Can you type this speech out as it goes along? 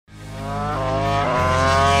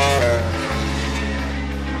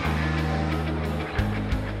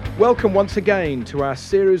Welcome once again to our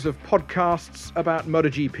series of podcasts about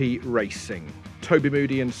MotoGP racing. Toby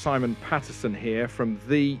Moody and Simon Patterson here from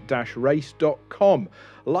the-race.com.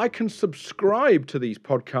 Like and subscribe to these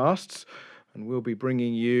podcasts, and we'll be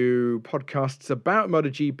bringing you podcasts about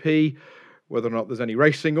MotoGP, whether or not there's any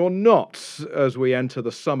racing or not, as we enter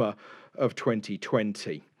the summer of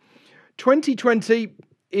 2020. 2020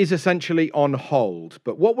 is essentially on hold,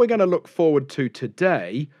 but what we're going to look forward to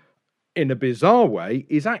today, in a bizarre way,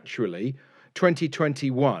 is actually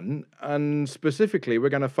 2021, and specifically we're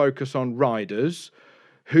going to focus on riders,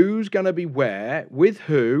 who's going to be where, with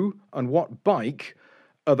who, and what bike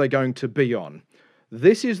are they going to be on.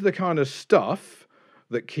 This is the kind of stuff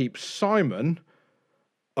that keeps Simon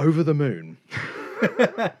over the moon.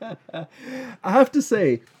 I have to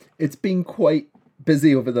say, it's been quite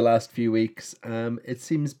busy over the last few weeks. It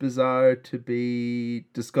seems bizarre to be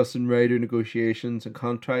discussing rider negotiations and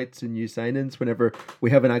contracts and new signings whenever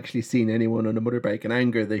we haven't actually seen anyone on a motorbike in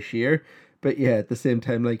anger this year. But yeah, at the same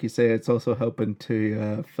time, like you say, it's also helping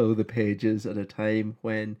to fill the pages at a time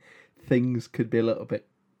when things could be a little bit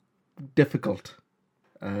difficult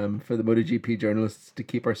for the MotoGP journalists to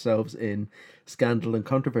keep ourselves in scandal and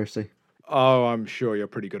controversy. Oh, I'm sure you're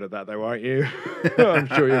pretty good at that, though, aren't you? I'm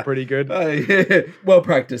sure you're pretty good. Well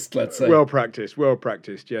practiced, let's say. Well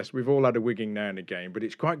practiced, yes. We've all had a wigging now and again, but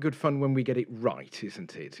it's quite good fun when we get it right,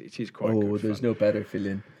 isn't it? It is quite good fun. Oh, there's no better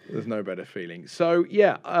feeling. There's no better feeling. So,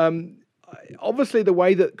 yeah, obviously the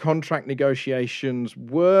way that contract negotiations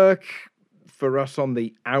work for us on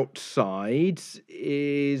the outside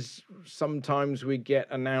is sometimes we get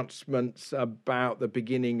announcements about the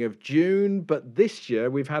beginning of June, but this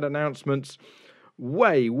year we've had announcements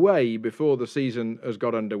way before the season has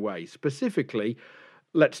got underway. Specifically,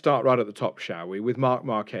 let's start right at the top, shall we, with Marc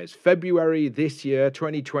Marquez. February this year,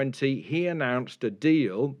 2020, he announced a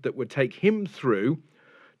deal that would take him through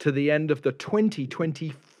to the end of the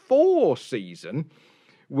 2024 season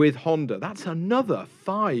with Honda. That's another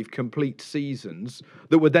 5 complete seasons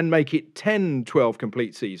that would then make it 12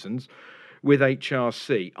 complete seasons with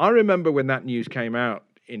HRC. I remember when that news came out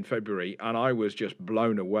in February and I was just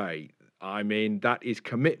blown away. I mean, that is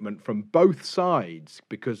commitment from both sides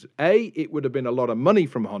because A, it would have been a lot of money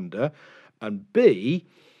from Honda, and B,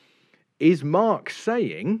 is Mark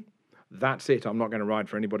saying, that's it, I'm not going to ride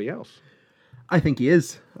for anybody else? I think he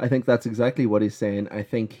is. I think that's exactly what he's saying. I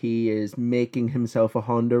think he is making himself a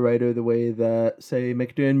Honda rider the way that, say,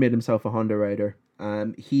 McDoon made himself a Honda rider.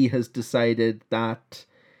 He has decided that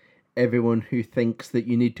everyone who thinks that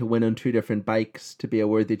you need to win on 2 different bikes to be a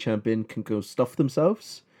worthy champion can go stuff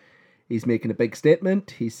themselves. He's making a big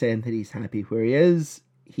statement. He's saying that he's happy where he is.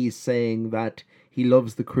 He's saying that he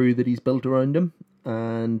loves the crew that he's built around him.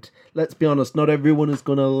 And let's be honest, not everyone is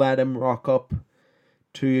going to let him rock up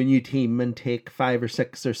to a new team and take 5 or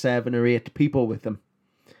 6 or 7 or 8 people with him.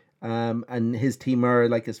 And his team are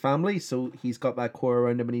like his family, so he's got that core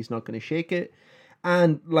around him and he's not going to shake it.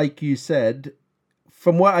 And like you said,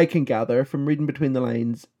 from what I can gather, from reading between the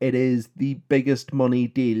lines, it is the biggest money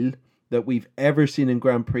deal that we've ever seen in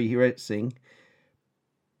Grand Prix racing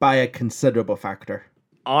by a considerable factor.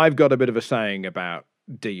 I've got a bit of a saying about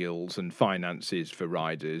deals and finances for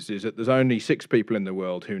riders is that there's only 6 people in the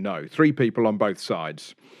world who know. 3 people on both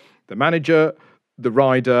sides. The manager, the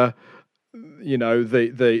rider, you know,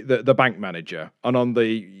 the bank manager. And on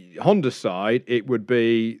the Honda side, it would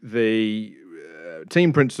be the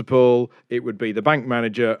team principal, it would be the bank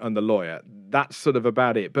manager and the lawyer. That's sort of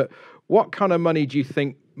about it. But what kind of money do you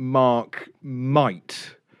think Mark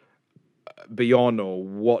might be on, or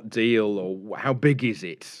what deal, or how big is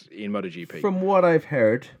it in MotoGP? From what I've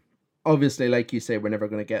heard, obviously, like you say, we're never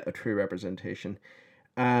going to get a true representation.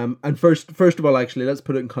 And first of all, actually, let's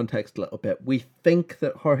put it in context a little bit. We think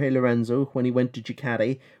that Jorge Lorenzo, when he went to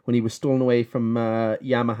Ducati, when he was stolen away from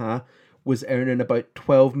Yamaha, was earning about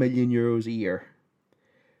 12 million euros a year.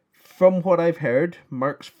 From what I've heard,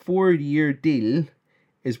 Mark's 4-year deal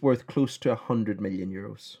is worth close to 100 million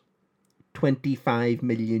euros. 25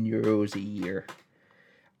 million euros a year.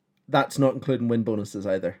 That's not including win bonuses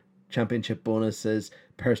either. Championship bonuses,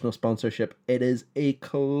 personal sponsorship. It is a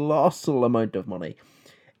colossal amount of money.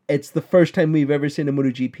 It's the first time we've ever seen a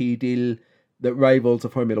MotoGP deal that rivals a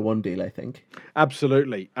Formula One deal, I think.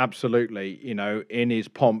 Absolutely. You know, in his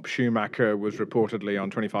pomp, Schumacher was reportedly on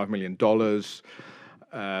 $25 million.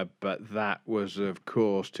 But that was, of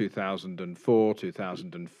course, 2004,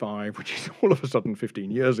 2005, which is all of a sudden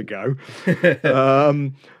 15 years ago.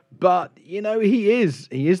 But, you know, he is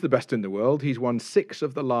the best in the world. He's won 6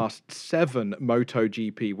 of the last 7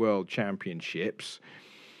 MotoGP World Championships.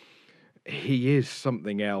 He is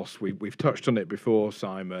something else. We've touched on it before,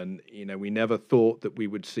 Simon. We never thought that we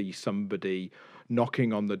would see somebody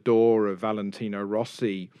knocking on the door of Valentino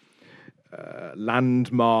Rossi,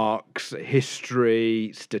 landmarks,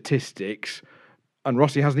 history, statistics, and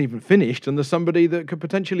Rossi hasn't even finished, and there's somebody that could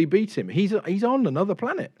potentially beat him. He's on another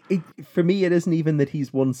planet. For me, it isn't even that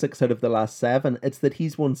he's won 6 out of the last 7. It's that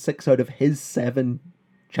he's won 6 out of his 7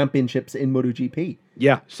 championships in MotoGP.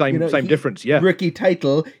 Yeah, same difference. Yeah, rookie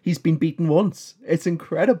title. He's been beaten once. It's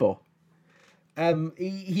incredible.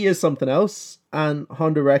 He is something else, and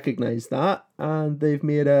Honda recognized that, and they've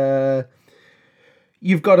made a.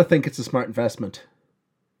 You've got to think it's a smart investment.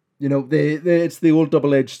 It's the old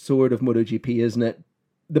double-edged sword of MotoGP, isn't it?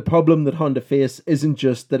 The problem that Honda face isn't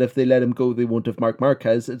just that if they let him go, they won't have Marc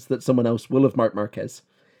Marquez. It's that someone else will have Marc Marquez.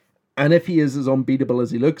 And if he is as unbeatable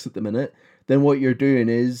as he looks at the minute, then what you're doing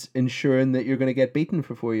is ensuring that you're going to get beaten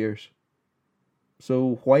for 4 years.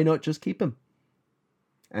 So why not just keep him?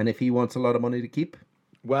 And if he wants a lot of money to keep?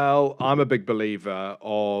 Well, I'm a big believer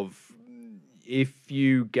of if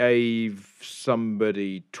you gave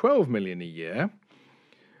somebody 12 million a year,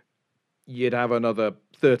 you'd have another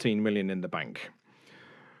 13 million in the bank.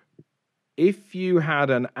 If you had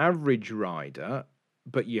an average rider,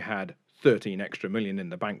 but you had 13 extra million in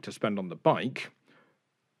the bank to spend on the bike,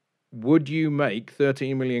 would you make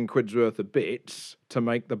 13 million quid's worth of bits to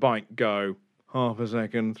make the bike go half a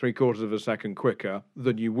second, 3/4 of a second quicker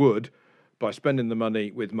than you would by spending the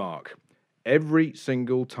money with Mark? Every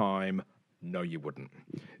single time, no, you wouldn't.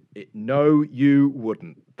 No, you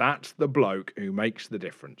wouldn't. That's the bloke who makes the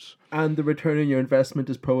difference. And the return on your investment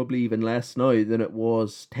is probably even less now than it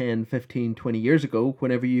was 10, 15, 20 years ago,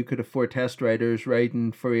 whenever you could afford test riders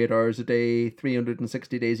riding for 8 hours a day,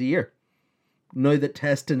 360 days a year. Now that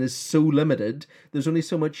testing is so limited, there's only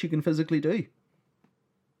so much you can physically do.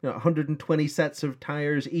 120 sets of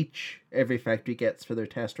tyres each every factory gets for their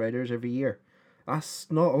test riders every year. That's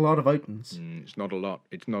not a lot of outings. It's not a lot.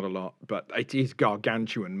 It's not a lot. But it is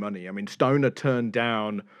gargantuan money. I mean, Stoner turned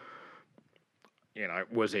down,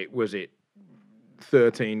 was it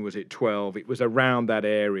 13? Was it 12? It was around that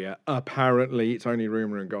area. Apparently, it's only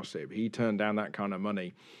rumour and gossip. He turned down that kind of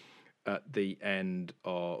money at the end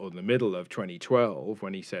or the middle of 2012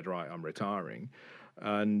 when he said, right, I'm retiring.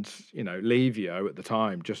 And, Levio at the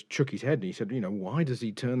time just shook his head and he said, why does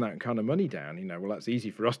he turn that kind of money down? Well, that's easy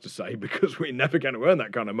for us to say because we're never going to earn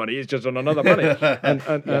that kind of money. It's just on another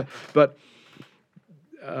planet. But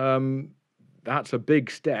that's a big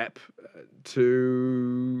step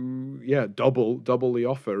to, double the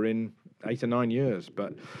offer in 8 or 9 years.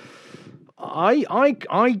 But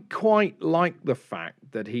I quite like the fact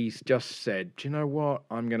that he's just said, do you know what?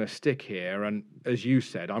 I'm going to stick here. And as you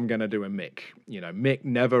said, I'm going to do a Mick. Mick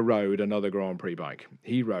never rode another Grand Prix bike.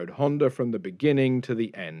 He rode Honda from the beginning to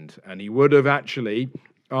the end. And he would have actually,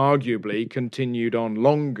 arguably, continued on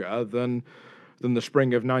longer than the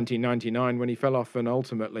spring of 1999 when he fell off and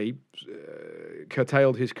ultimately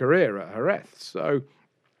curtailed his career at Jerez. So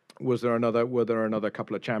were there another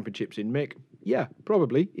couple of championships in Mick? Yeah,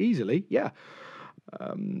 probably, easily, yeah.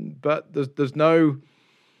 But there's no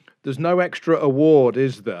extra award,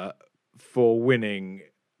 is there, for winning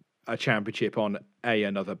a championship on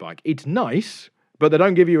another bike? It's nice, but they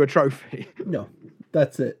don't give you a trophy. No,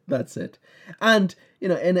 that's it. And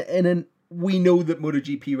we know that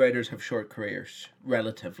MotoGP riders have short careers,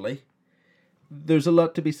 relatively. There's a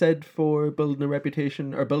lot to be said for building a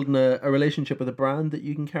reputation or building a relationship with a brand that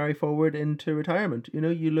you can carry forward into retirement.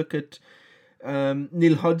 You look at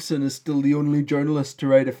Neil Hudson is still the only journalist to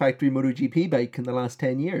ride a factory MotoGP bike in the last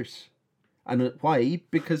 10 years. And why?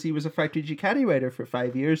 Because he was a factory Ducati rider for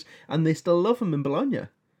 5 years and they still love him in Bologna.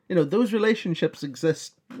 Those relationships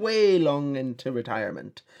exist way long into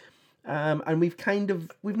retirement. And we've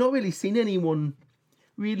not really seen anyone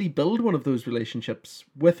really build one of those relationships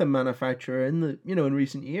with a manufacturer in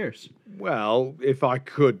recent years. Well, if I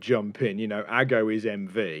could jump in, Ago is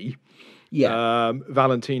MV. Yeah.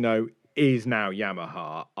 Valentino is now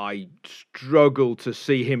Yamaha. I struggle to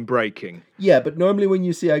see him breaking. Yeah, but normally when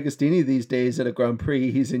you see Agostini these days at a Grand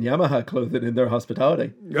Prix, he's in Yamaha clothing in their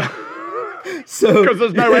hospitality. So because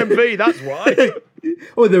there's no MV, that's why.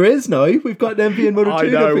 Oh, there is now. We've got an MV in Moto2. I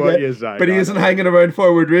know what you're saying. But he isn't hanging around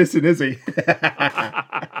forward racing, is he?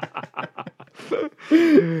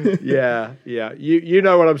 Yeah. You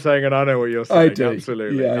know what I'm saying, and I know what you're saying. I do.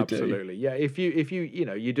 Absolutely, yeah, absolutely. Yeah, if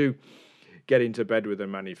you do get into bed with a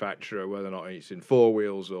manufacturer, whether or not it's in 4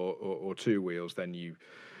 wheels or 2 wheels, then you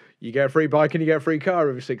get a free bike and you get a free car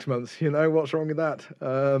every 6 months. What's wrong with that?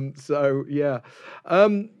 So yeah.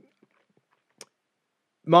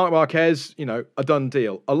 Marc Marquez, a done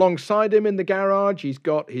deal. Alongside him in the garage, he's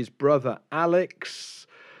got his brother Alex.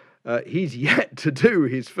 He's yet to do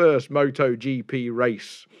his first MotoGP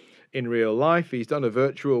race in real life. He's done a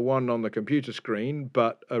virtual one on the computer screen,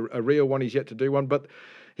 but a real one he's yet to do one. But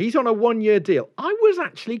he's on a 1-year deal. I was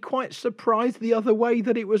actually quite surprised the other way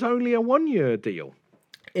that it was only a 1-year deal.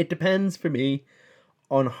 It depends for me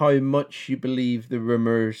on how much you believe the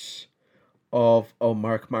rumours of,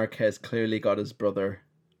 Marc Marquez clearly got his brother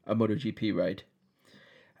a MotoGP ride.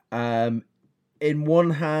 In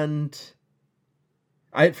one hand,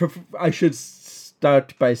 I should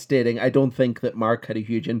start by stating I don't think that Mark had a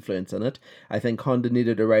huge influence in it. I think Honda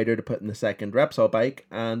needed a rider to put in the second Repsol bike,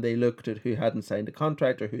 and they looked at who hadn't signed a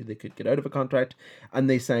contract or who they could get out of a contract, and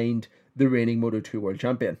they signed the reigning Moto2 world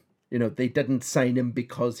champion. They didn't sign him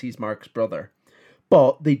because he's Mark's brother.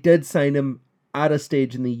 But they did sign him at a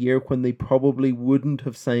stage in the year when they probably wouldn't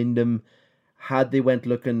have signed him had they went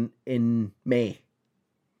looking in May.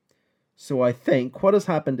 So I think what has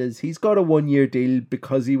happened is he's got a 1-year deal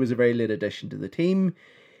because he was a very late addition to the team.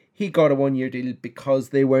 He got a 1-year deal because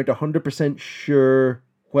they weren't 100% sure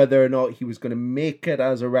whether or not he was going to make it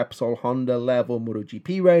as a Repsol Honda level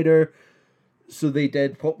MotoGP rider. So they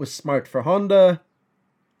did what was smart for Honda.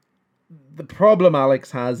 The problem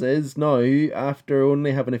Alex has is now, after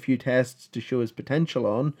only having a few tests to show his potential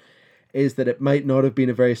on, is that it might not have been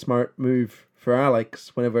a very smart move for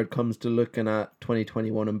Alex whenever it comes to looking at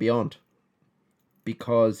 2021 and beyond.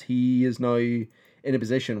 Because he is now in a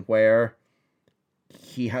position where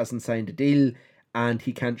he hasn't signed a deal and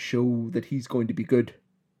he can't show that he's going to be good,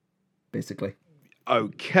 basically.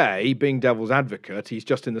 Okay, being devil's advocate, he's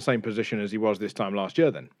just in the same position as he was this time last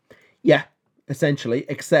year then. Yeah, essentially,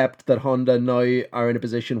 except that Honda now are in a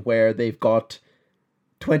position where they've got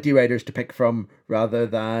 20 riders to pick from rather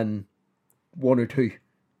than 1 or 2.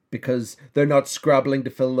 Because they're not scrabbling to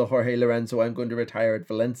fill the Jorge Lorenzo I'm going to retire at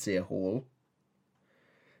Valencia hole.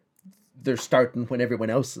 They're starting when everyone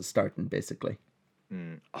else is starting, basically.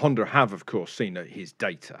 Honda have, of course, seen his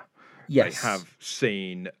data. Yes. They have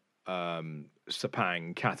seen Sepang,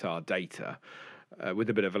 Qatar data with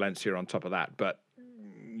a bit of Valencia on top of that. But,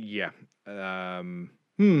 yeah.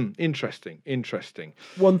 Interesting.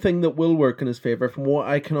 One thing that will work in his favour, from what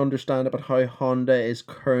I can understand about how Honda is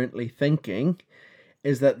currently thinking,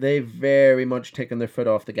 is that they've very much taken their foot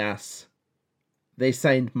off the gas. They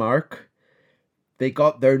signed Mark. They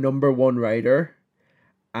got their number 1 rider,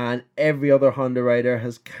 and every other Honda rider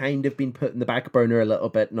has kind of been put in the back burner a little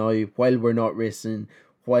bit now while we're not racing,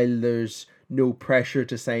 while there's no pressure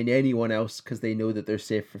to sign anyone else because they know that they're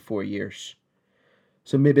safe for 4 years.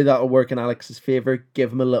 So maybe that'll work in Alex's favour,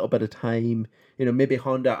 give him a little bit of time. Maybe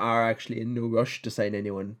Honda are actually in no rush to sign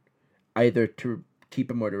anyone, either to keep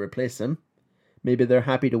him or to replace him. Maybe they're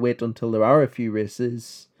happy to wait until there are a few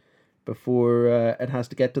races before it has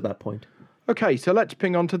to get to that point. Okay, so let's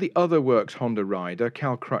ping on to the other Works Honda rider,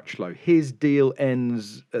 Cal Crutchlow. His deal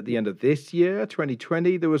ends at the end of this year,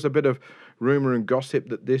 2020. There was a bit of rumour and gossip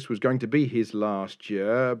that this was going to be his last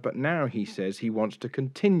year, but now he says he wants to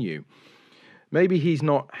continue. Maybe he's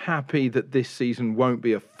not happy that this season won't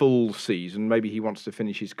be a full season. Maybe he wants to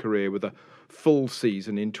finish his career with a full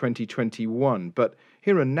season in 2021. But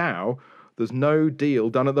here and now, there's no deal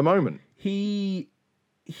done at the moment. He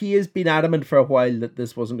has been adamant for a while that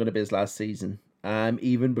this wasn't going to be his last season.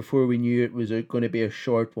 Even before we knew it was going to be a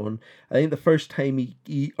short one. I think the first time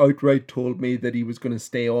he outright told me that he was going to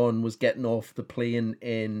stay on was getting off the plane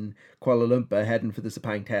in Kuala Lumpur heading for the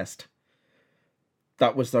Sepang test.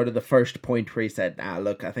 That was sort of the first point where he said,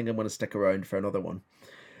 look, I think I'm going to stick around for another one.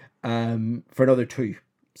 For another 2.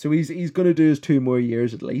 So he's going to do his 2 more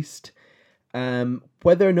years at least.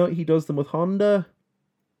 Whether or not he does them with Honda,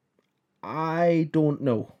 I don't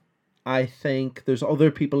know. I think there's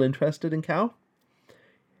other people interested in Cal.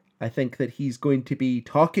 I think that he's going to be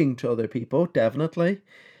talking to other people, definitely.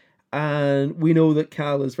 And we know that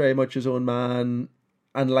Cal is very much his own man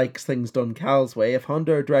and likes things done Cal's way. If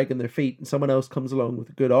Honda are dragging their feet and someone else comes along with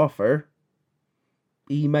a good offer,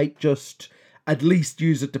 he might just at least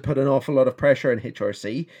use it to put an awful lot of pressure on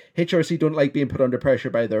HRC. HRC don't like being put under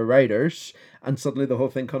pressure by their riders, and suddenly the whole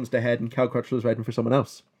thing comes to head and Cal Crutchlow's riding for someone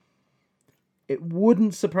else. It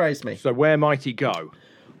wouldn't surprise me. So where might he go?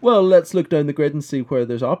 Well, let's look down the grid and see where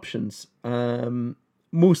there's options.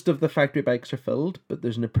 Most of the factory bikes are filled, but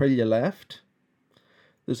there's an Aprilia left.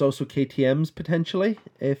 There's also KTMs potentially,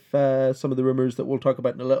 if some of the rumours that we'll talk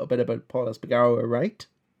about in a little bit about Paul Espargaro are right.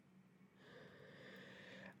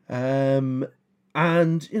 And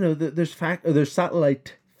there's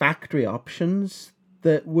satellite factory options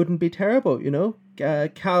that wouldn't be terrible.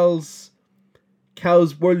 Cal's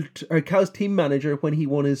Cal's team manager when he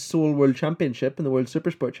won his sole world championship in the World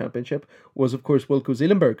Supersport Championship was, of course, Wilco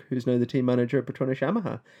Zeelenberg, who's now the team manager at Petronas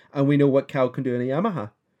Yamaha. And we know what Cal can do in a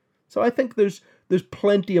Yamaha. So I think there's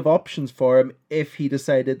plenty of options for him if he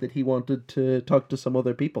decided that he wanted to talk to some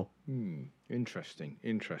other people. Interesting.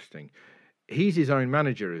 He's his own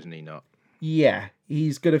manager, isn't he not? Yeah,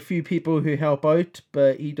 he's got a few people who help out,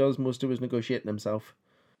 but he does most of his negotiating himself.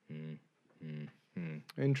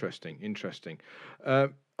 Interesting.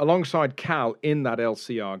 Alongside Cal in that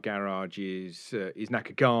LCR garage is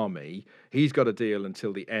Nakagami. He's got a deal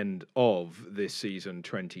until the end of this season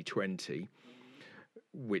 2020,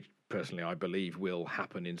 which personally I believe will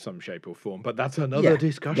happen in some shape or form. But that's another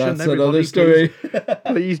discussion. That's another story.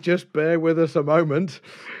 Please just bear with us a moment.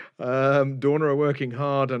 Dorna are working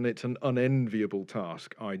hard and it's an unenviable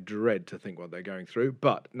task. I dread to think what they're going through.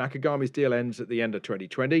 But Nakagami's deal ends at the end of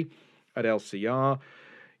 2020 at LCR.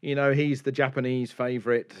 You know, he's the Japanese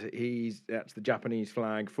favourite. That's the Japanese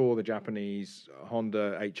flag for the Japanese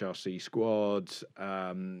Honda HRC squads.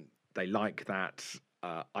 They like that.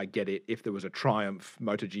 I get it. If there was a Triumph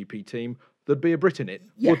MotoGP team, there'd be a Brit in it,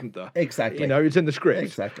 wouldn't there? Exactly. You know, it's in the script.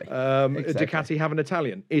 Exactly. Ducati have an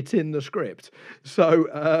Italian. It's in the script.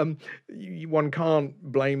 So one can't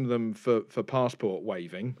blame them for passport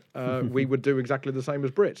waving. We would do exactly the same as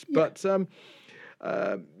Brits.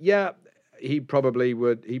 Yeah. But he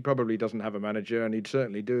probably doesn't have a manager, and he'd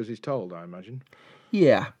certainly do as he's told, I imagine.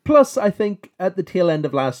 Yeah. Plus, I think at the tail end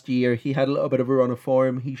of last year, he had a little bit of a run of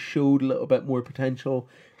form. He showed a little bit more potential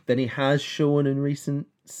than he has shown in recent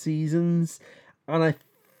seasons. And I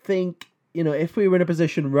think, you know, if we were in a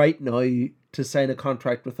position right now to sign a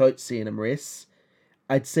contract without seeing him race,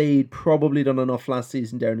 I'd say he'd probably done enough last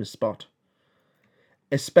season down his spot.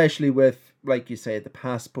 Especially with, like you say, the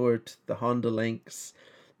passport, the Honda links,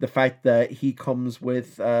 the fact that he comes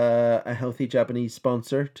with a healthy Japanese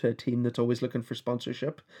sponsor to a team that's always looking for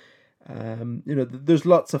sponsorship. You know, there's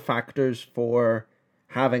lots of factors for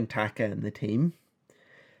having Taka in the team.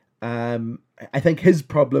 I think his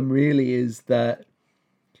problem really is that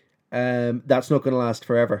that's not going to last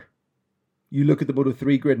forever. You look at the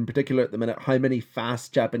Moto3 grid in particular at the minute, how many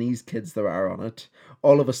fast Japanese kids there are on it.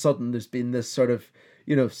 All of a sudden, there's been this sort of,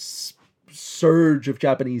 you know, surge of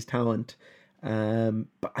Japanese talent.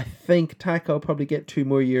 But I think Taka will probably get 2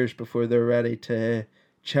 more years before they're ready to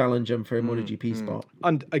challenge him for a MotoGP spot.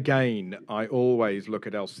 And again, I always look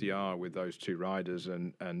at LCR with those 2 riders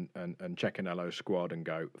and Cecchinello's squad and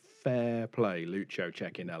go, fair play, Lucio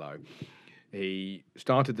Cecchinello. He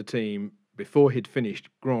started the team before he'd finished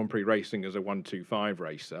Grand Prix racing as a 125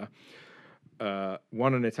 racer.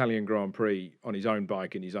 Won an Italian Grand Prix on his own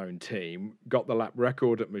bike in his own team, got the lap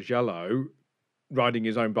record at Mugello, riding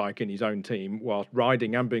his own bike in his own team whilst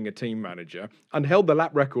riding and being a team manager, and held the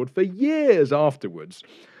lap record for years afterwards.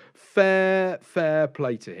 Fair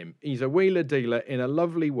play to him. He's a wheeler dealer in a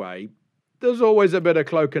lovely way. There's always a bit of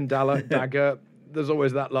cloak and dagger. There's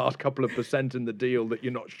always that last couple of percent in the deal that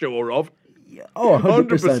you're not sure of. Oh,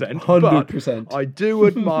 100%. 100%. But I do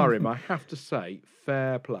admire him, I have to say.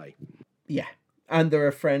 Fair play. Yeah. And they're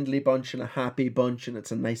a friendly bunch and a happy bunch, and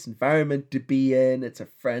it's a nice environment to be in. It's a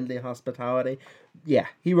friendly hospitality. Yeah,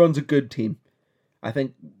 he runs a good team. I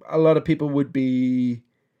think a lot of people would be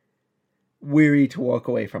weary to walk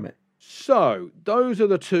away from it. So, those are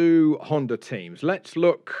the 2 Honda teams. Let's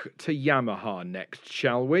look to Yamaha next,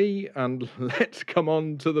 shall we? And let's come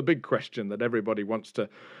on to the big question that everybody wants to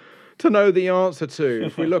know the answer to.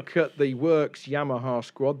 If we look at the Works Yamaha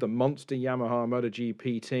squad, the monster Yamaha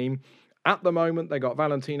MotoGP team, at the moment, they got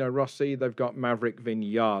Valentino Rossi, they've got Maverick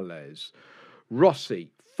Viñales.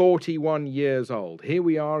 Rossi, 41 years old. Here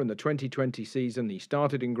we are in the 2020 season. He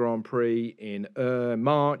started in Grand Prix in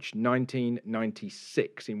March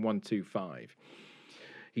 1996 in 125.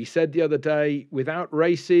 He said the other day, without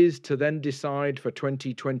races to then decide for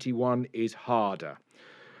 2021 is harder.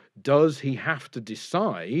 Does he have to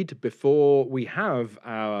decide before we have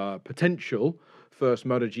our potential first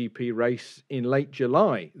MotoGP race in late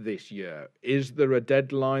July this year? Is there a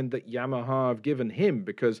deadline that Yamaha have given him?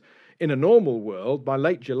 Because in a normal world, by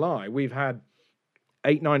late July, we've had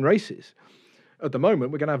 8-9 races. At the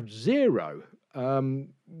moment, we're going to have 0.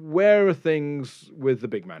 Where are things with the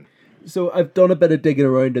big man? So I've done a bit of digging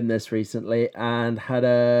around in this recently and had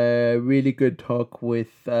a really good talk with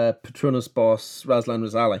Petronas boss Razlan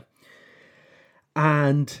Razali.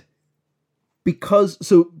 And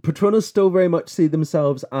Petronas still very much see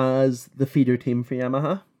themselves as the feeder team for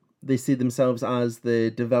Yamaha. They see themselves as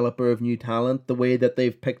the developer of new talent, the way that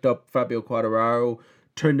they've picked up Fabio Quartararo,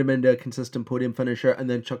 turned him into a consistent podium finisher, and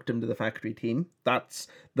then chucked him to the factory team. That's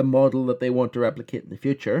the model that they want to replicate in the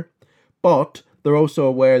future. But they're also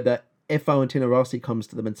aware that if Valentino Rossi comes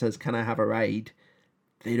to them and says, "Can I have a ride?"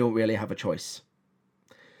 they don't really have a choice.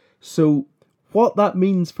 So what that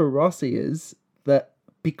means for Rossi is that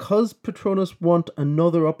because Petronas want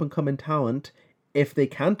another up-and-coming talent, if they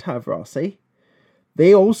can't have Rossi,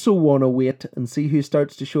 they also want to wait and see who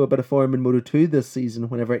starts to show a bit of form in Moto2 this season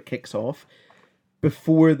whenever it kicks off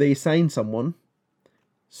before they sign someone.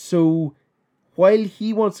 So while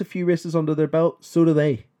he wants a few races under their belt, so do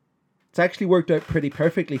they. It's actually worked out pretty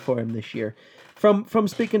perfectly for him this year. From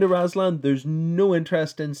speaking to Razlan, there's no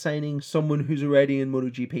interest in signing someone who's already in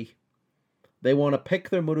MotoGP. They want to pick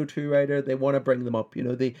their Moto2 rider. They want to bring them up. You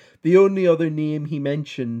know, the only other name he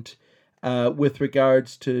mentioned with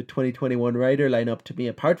regards to 2021 rider lineup to me,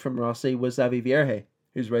 apart from Rossi, was Xavi Vierge,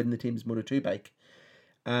 who's riding the team's Moto2 bike.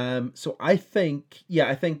 So I think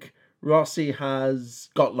Rossi has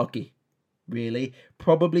got lucky, really.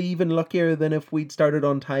 Probably even luckier than if we'd started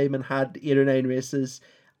on time and had 8 or 9 races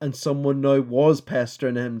and someone now was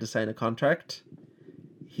pestering him to sign a contract.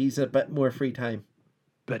 He's a bit more free time.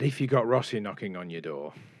 But if you got Rossi knocking on your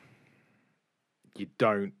door, you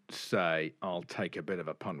don't say, "I'll take a bit of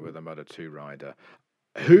a punt with a Moto2 rider."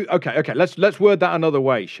 Okay, let's word that another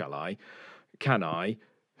way, shall I? Can I?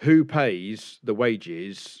 Who pays the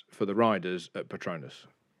wages for the riders at Petronas?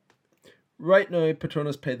 Right now,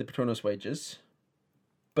 Petronas pay the Petronas wages,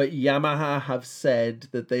 but Yamaha have said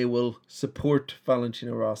that they will support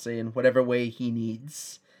Valentino Rossi in whatever way he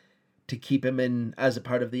needs to keep him in as a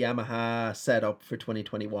part of the Yamaha setup for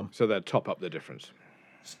 2021. So they'll top up the difference.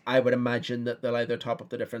 I would imagine that they'll either top up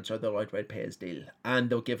the difference or they'll outright pay his deal. And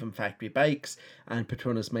they'll give him factory bikes, and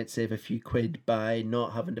Petronas might save a few quid by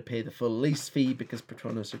not having to pay the full lease fee because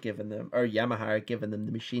Petronas are giving them, or Yamaha are giving them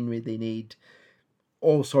the machinery they need.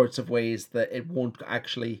 All sorts of ways that it won't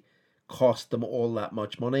actually cost them all that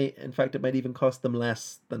much money. In fact, it might even cost them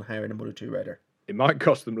less than hiring a Moto2 rider. It might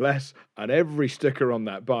cost them less, and every sticker on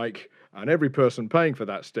that bike and every person paying for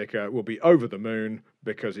that sticker will be over the moon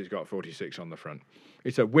because it's got 46 on the front.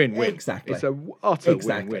 It's a win-win. Exactly. It's a utter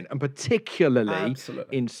win-win. And particularly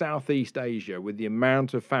in Southeast Asia, with the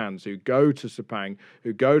amount of fans who go to Sepang,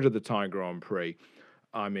 who go to the Thai Grand Prix,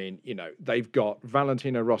 I mean, you know, they've got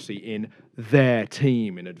Valentino Rossi in their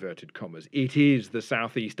team, in inverted commas. It is the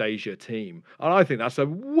Southeast Asia team. And I think that's a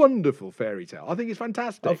wonderful fairy tale. I think it's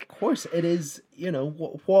fantastic. Of course it is. You know,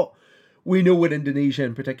 what we know what Indonesia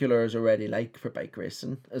in particular is already like for bike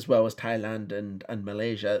racing, as well as Thailand and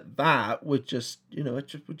Malaysia. That would just, you know,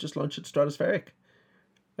 it would just launch it stratospheric.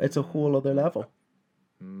 It's a whole other level.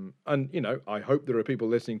 And, you know, I hope there are people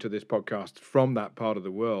listening to this podcast from that part of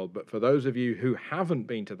the world. But for those of you who haven't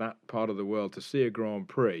been to that part of the world to see a Grand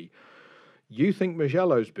Prix, you think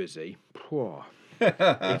Mugello's busy?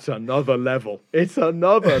 It's another level. It's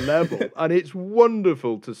another level. And it's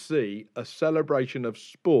wonderful to see a celebration of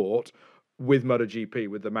sport with MotoGP,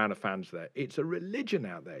 with the amount of fans there. It's a religion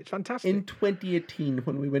out there. It's fantastic. In 2018,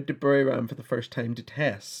 when we went to Buriram for the first time to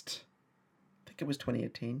test, I think it was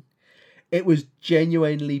 2018, it was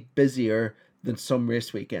genuinely busier than some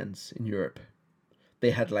race weekends in Europe.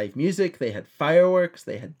 They had live music, they had fireworks,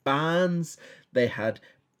 they had bands, they had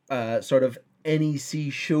sort of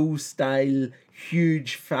NEC show style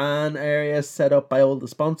huge fan area set up by all the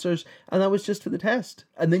sponsors, and that was just for the test.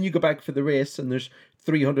 And then you go back for the race and there's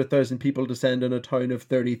 300,000 people descend on a town of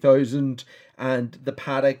 30,000, and the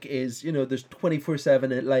paddock is, you know, there's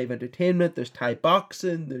 24/7 live entertainment, there's Thai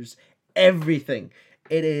boxing, there's everything.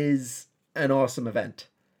 It is an awesome event,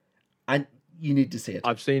 and you need to see it.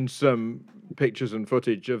 I've seen some pictures and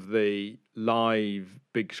footage of the live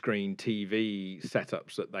big screen TV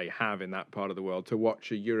setups that they have in that part of the world to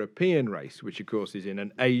watch a European race, which of course is in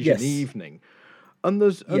an Asian evening. And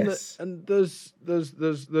there's merchandise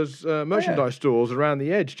stores around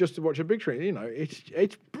the edge just to watch a big screen. You know, it's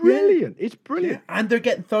brilliant. Yeah. It's brilliant. Yeah. And they're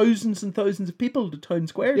getting thousands and thousands of people to town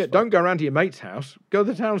squares. Yeah, don't go around to your mate's house. Go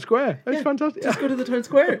to the town square. It's fantastic. Just go to the town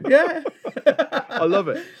square. Yeah. I love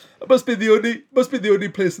it. It must be the only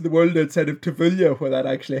place in the world outside of Tavilla where that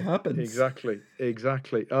actually happens. Exactly.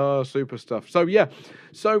 Oh, super stuff. So yeah.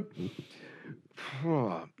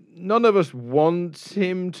 None of us want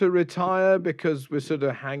him to retire because we're sort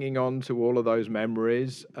of hanging on to all of those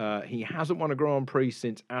memories. He hasn't won a Grand Prix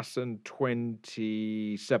since Assen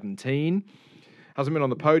 2017. Hasn't been on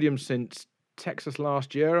the podium since Texas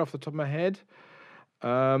last year, off the top of my head.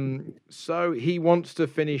 So he wants to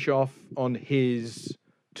finish off on his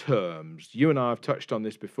terms. You and I have touched on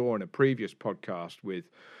this before in a previous podcast with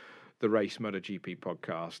the Race MotoGP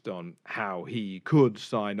podcast on how he could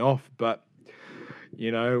sign off, but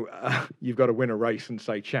You've got to win a race and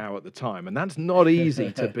say ciao at the time, and that's not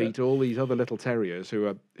easy to beat all these other little terriers who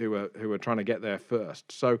are trying to get there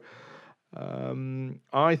first. So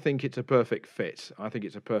I think it's a perfect fit.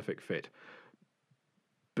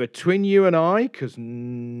 Between you and I, because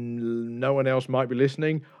no one else might be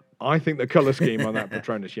listening, I think the color scheme on that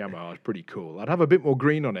Petronas Yamaha is pretty cool. I'd have a bit more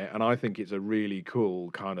green on it, and I think it's a really cool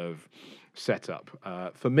kind of setup.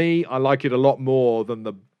 For me, I like it a lot more than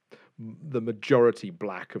the majority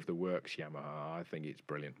black of the Works Yamaha. I think it's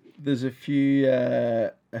brilliant. There's a few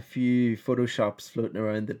photoshops floating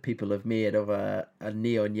around that people have made of a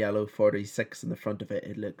neon yellow 46 in the front of it.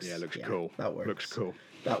 It looks cool. That works. Looks cool.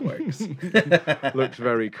 That works. Looks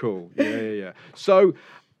very cool. Yeah. So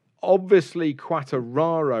obviously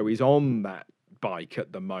Quartararo is on that bike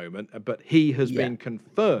at the moment, but he has been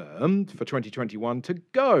confirmed for 2021 to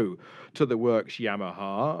go to the Works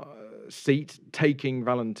Yamaha seat, taking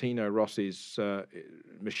Valentino Rossi's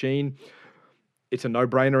machine. It's a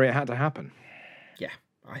no-brainer. It had to happen. Yeah,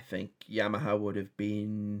 I think Yamaha would have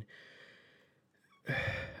been...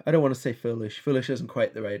 I don't want to say foolish. Foolish isn't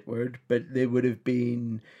quite the right word, but they would have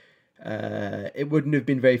been... it wouldn't have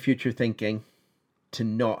been very future thinking to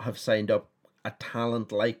not have signed up a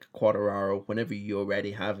talent like Quartararo whenever you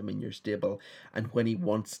already have him in your stable and when he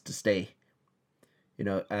wants to stay.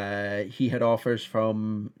 He had offers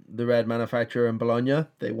from the red manufacturer in Bologna.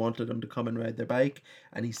 They wanted him to come and ride their bike,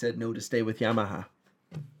 and he said no to stay with Yamaha,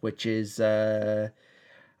 which is, I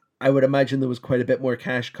would imagine there was quite a bit more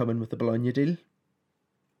cash coming with the Bologna deal.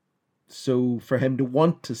 So for him to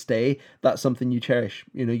want to stay, that's something you cherish.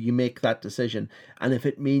 You make that decision. And if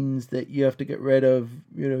it means that you have to get rid of,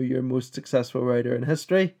 your most successful rider in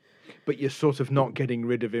history. But you're sort of not getting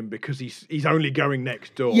rid of him because he's only going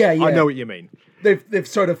next door. Yeah. I know what you mean. They've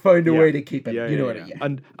sort of found a way to keep him.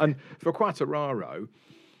 And for Quartararo,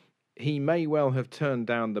 he may well have turned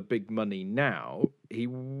down the big money now. He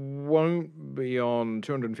won't be on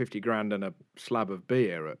 250 grand and a slab of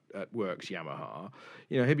beer at Works Yamaha.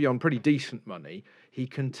 He'll be on pretty decent money. He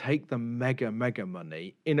can take the mega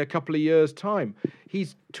money in a couple of years' time.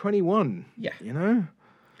 He's 21. Yeah.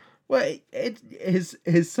 Well,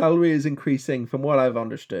 his salary is increasing, from what I've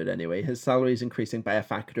understood anyway. His salary is increasing by a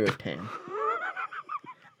factor of 10.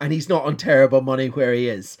 And he's not on terrible money where he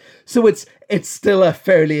is. So it's still a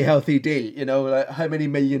fairly healthy deal. Like, how many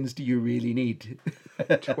millions do you really need?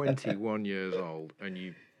 21 years old, and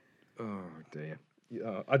you... Oh, dear.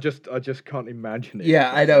 I just can't imagine it.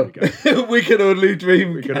 Yeah, I know. We can only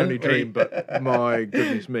dream. We can only dream, but my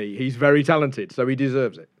goodness me. He's very talented, so he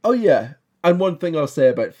deserves it. Oh, yeah. And one thing I'll say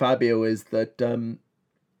about Fabio is that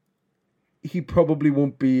he probably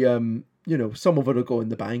won't be, some of it will go in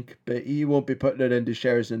the bank, but he won't be putting it into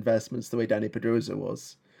shares and investments the way Danny Pedrosa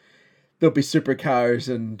was. There'll be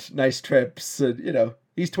supercars and nice trips, and,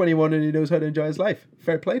 he's 21 and he knows how to enjoy his life.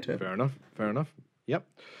 Fair play to him. Fair enough. Yep.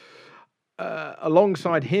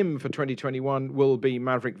 Alongside him for 2021 will be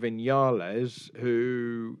Maverick Vinales,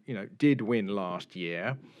 who, did win last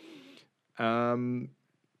year.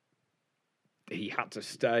 He had to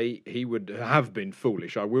stay. He would have been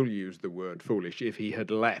foolish. I will use the word foolish if he had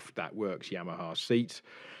left that Works Yamaha seat.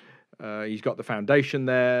 He's got the foundation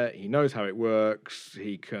there. He knows how it works.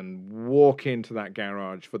 He can walk into that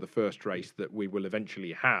garage for the first race that we will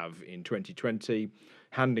eventually have in 2020.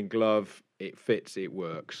 Hand in glove. It fits. It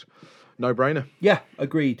works. No brainer. Yeah,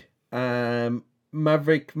 agreed. Maverick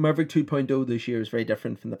 2.0 this year is very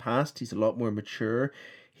different from the past. He's a lot more mature.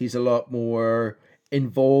 He's a lot more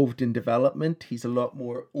involved in development. He's a lot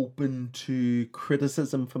more open to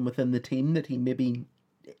criticism from within the team that he maybe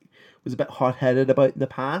was a bit hot-headed about in the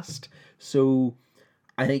past. So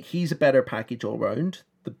I think he's a better package all round.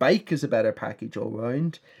 The bike is a better package all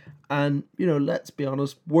round. And, let's be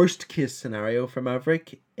honest, worst case scenario for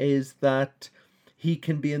Maverick is that he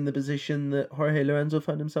can be in the position that Jorge Lorenzo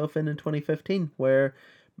found himself in 2015, where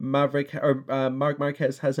Marc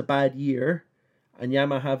Marquez has a bad year and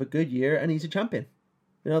Yamaha have a good year and he's a champion.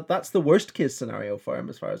 That's the worst case scenario for him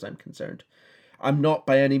as far as I'm concerned. I'm not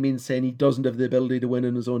by any means saying he doesn't have the ability to win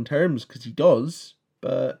on his own terms, because he does,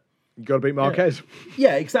 but... You got to beat Marquez.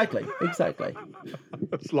 Yeah, exactly. A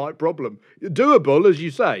slight problem. Doable, as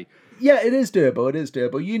you say. Yeah, it is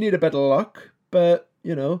doable. You need a bit of luck, but,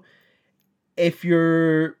 if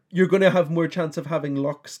you're going to have more chance of having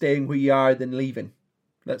luck staying where you are than leaving.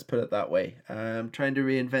 Let's put it that way. Trying to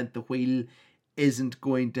reinvent the wheel isn't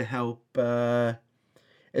going to help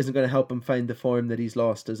him find the form that he's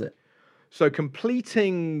lost, is it? So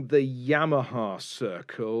completing the Yamaha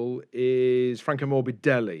circle is Franco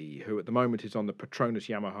Morbidelli, who at the moment is on the Petronas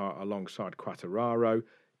Yamaha alongside Quartararo.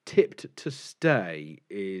 tipped to stay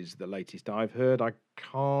is the latest I've heard. I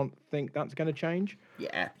can't think that's going to change.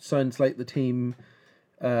 Yeah, sounds like the team,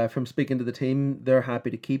 from speaking to the team, they're happy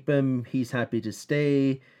to keep him. He's happy to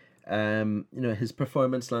stay. His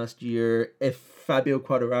performance last year, if Fabio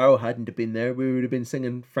Quartararo hadn't have been there, we would have been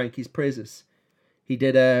singing Frankie's praises. He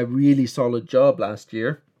did a really solid job last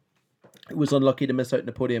year. He was unlucky to miss out on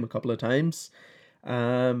the podium a couple of times.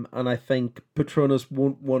 And I think Petronas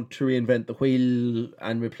won't want to reinvent the wheel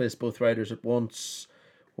and replace both riders at once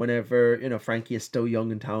whenever, Frankie is still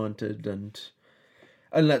young and talented. And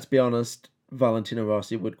let's be honest, Valentino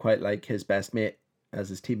Rossi would quite like his best mate as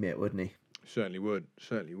his teammate, wouldn't he? Certainly would.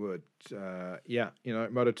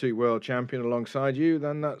 Moto2 world champion alongside you,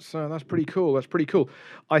 then that's pretty cool. That's pretty cool.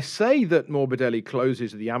 I say that Morbidelli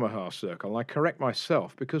closes the Yamaha circle, and I correct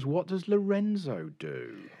myself, because what does Lorenzo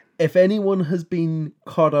do? If anyone has been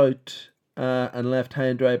caught out and left high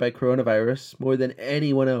and dry by coronavirus more than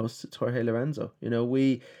anyone else, it's Jorge Lorenzo.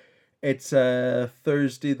 It's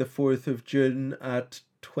Thursday the 4th of June at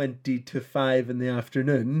 20 to 5 in the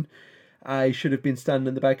afternoon. I should have been standing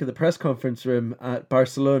in the back of the press conference room at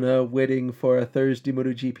Barcelona waiting for a Thursday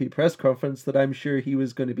MotoGP press conference that I'm sure he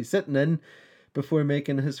was going to be sitting in before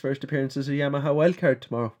making his first appearance as a Yamaha wildcard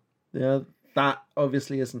tomorrow. That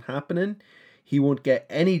obviously isn't happening. He won't get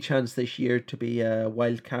any chance this year to be a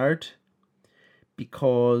wildcard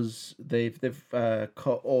because they've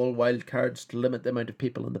cut all wildcards to limit the amount of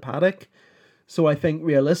people in the paddock. So I think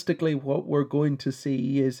realistically what we're going to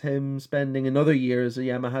see is him spending another year as a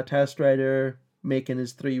Yamaha test rider, making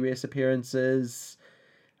his 3 race appearances,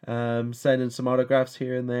 signing some autographs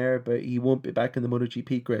here and there, but he won't be back in the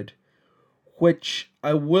MotoGP grid. Which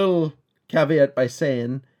I will caveat by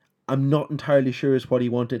saying I'm not entirely sure is what he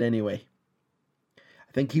wanted anyway.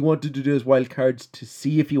 I think he wanted to do his wildcards to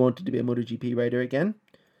see if he wanted to be a MotoGP rider again.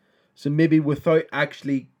 So maybe without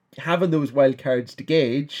actually having those wildcards to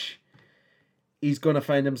gauge, he's going to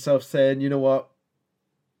find himself saying, you know what,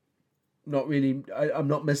 not really, I'm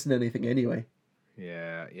not missing anything anyway.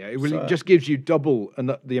 Yeah. It just gives you double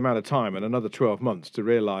the amount of time and another 12 months to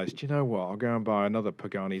realise, do you know what, I'll go and buy another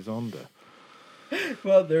Pagani Zonda.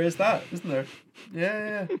 Well, there is that, isn't there?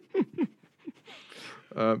 Yeah.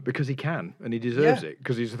 Because he can, and he deserves it,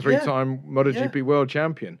 because he's a 3-time MotoGP world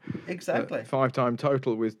champion. Exactly. 5-time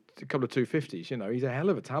total with a couple of 250s. He's a hell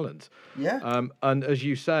of a talent. Yeah. And as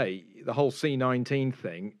you say, the whole C19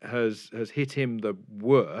 thing has hit him the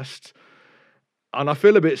worst. And I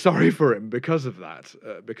feel a bit sorry for him because of that,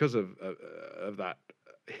 because of that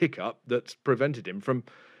hiccup that's prevented him from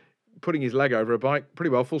putting his leg over a bike pretty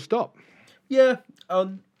well full stop. Yeah.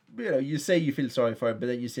 You say you feel sorry for him, but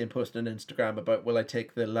then you see him posting on Instagram about, will I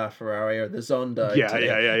take the LaFerrari or the Zonda? Yeah.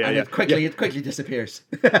 And it quickly disappears.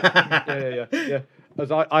 Yeah.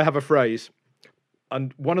 As I have a phrase,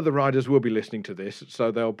 and one of the riders will be listening to this,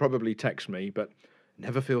 so they'll probably text me, but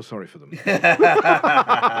never feel sorry for them.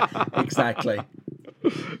 Exactly.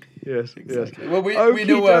 Yes. Well, we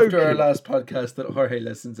know after our last podcast that Jorge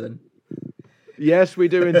listens in. Yes, we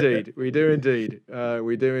do indeed. We do indeed.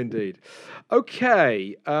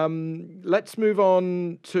 Okay, let's move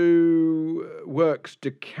on to Works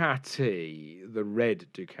Ducati, the red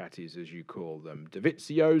Ducatis, as you call them.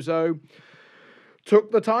 Dovizioso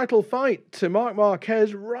took the title fight to Marc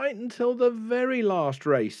Marquez right until the very last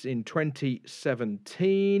race in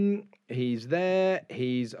 2017. He's there.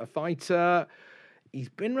 He's a fighter. He's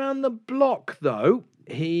been round the block, though.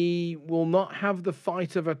 He will not have the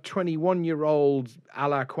fight of a 21-year-old a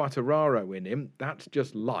la Quartararo in him. That's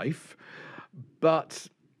just life. But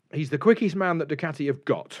he's the quickest man that Ducati have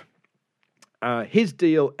got. His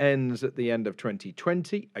deal ends at the end of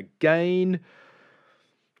 2020. Again,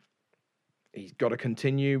 he's got to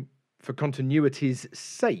continue for continuity's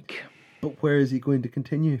sake. But where is he going to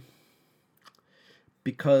continue?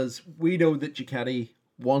 Because we know that Ducati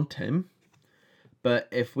want him. But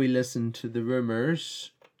if we listen to the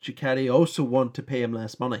rumours, Ducati also want to pay him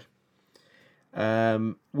less money.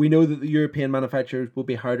 We know that the European manufacturers will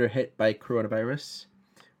be harder hit by coronavirus.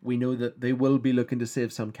 We know that they will be looking to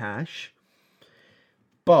save some cash.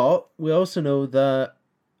 But we also know that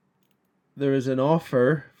there is an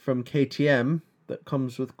offer from KTM that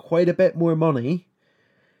comes with quite a bit more money.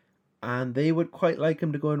 And they would quite like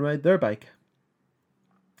him to go and ride their bike.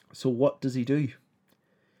 So what does he do?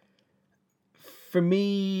 For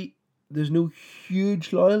me, there's no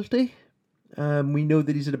huge loyalty. We know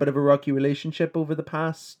that he's had a bit of a rocky relationship over the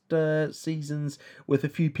past seasons with a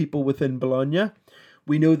few people within Bologna.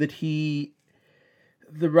 We know that the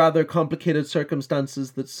rather complicated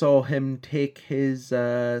circumstances that saw him take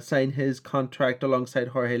sign his contract alongside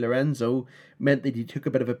Jorge Lorenzo meant that he took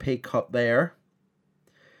a bit of a pay cut there.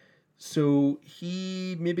 So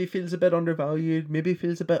he maybe feels a bit undervalued, maybe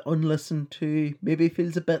feels a bit unlistened to, maybe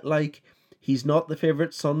feels a bit like he's not the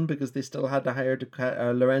favourite son because they still had to hire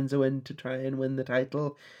Lorenzo in to try and win the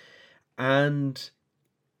title. And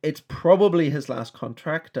it's probably his last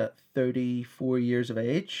contract at 34 years of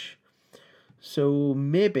age. So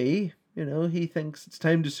maybe, he thinks it's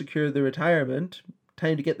time to secure the retirement,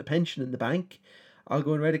 time to get the pension in the bank. I'll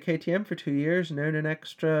go and ride a KTM for 2 years and earn an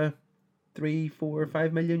extra 3, 4,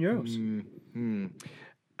 5 million euros. Mm-hmm.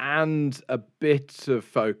 And a bit of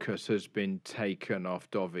focus has been taken off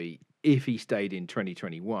Dovi if he stayed in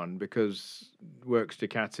 2021 because Works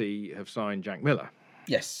Ducati have signed Jack Miller.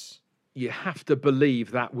 Yes. You have to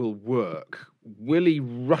believe that will work. Will he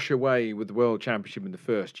rush away with the World Championship in the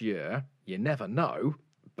first year? You never know,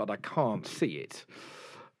 but I can't see it.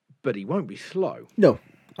 But he won't be slow. No,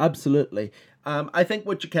 absolutely. I think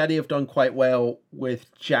what Ducati have done quite well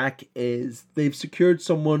with Jack is they've secured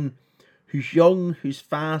someone who's young, who's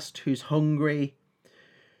fast, who's hungry,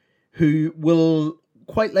 who will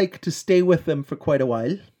quite like to stay with them for quite a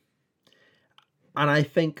while. And I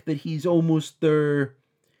think that he's almost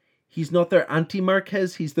he's not their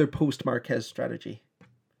anti-Marquez, he's their post-Marquez strategy.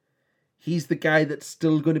 He's the guy that's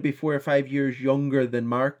still going to be 4 or 5 years younger than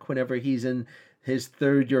Mark whenever he's in his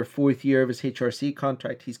 3rd or 4th year of his HRC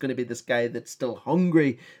contract. He's going to be this guy that's still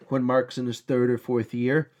hungry when Mark's in his 3rd or 4th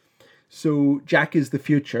year. So Jack is the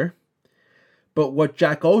future. But what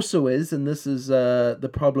Jack also is, and this is the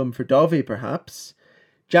problem for Dovi perhaps,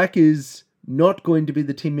 Jack is not going to be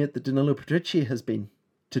the teammate that Danilo Petrucci has been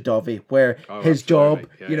to Dovi, where his job,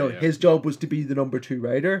 his job was to be the number 2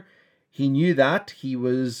 rider. He knew that. He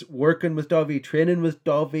was working with Dovi, training with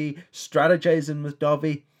Dovi, strategizing with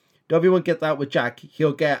Dovi. Dovi won't get that with Jack.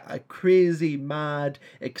 He'll get a crazy, mad,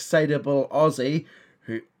 excitable Aussie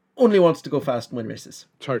who only wants to go fast and win races.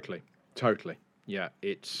 Totally. Yeah,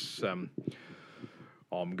 it's...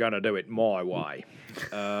 I'm gonna do it my way,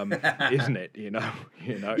 isn't it?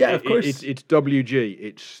 Yeah, of course. It's WG,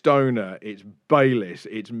 it's Stoner, it's Bayliss,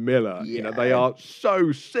 it's Miller. Yeah. They are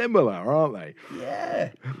so similar, aren't they? Yeah.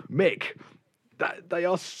 Mick, they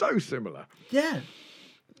are so similar. Yeah.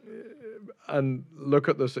 And look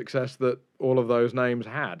at the success that all of those names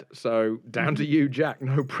had. So down to you, Jack.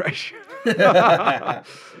 No pressure.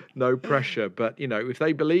 No pressure. But if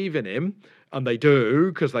they believe in him, and they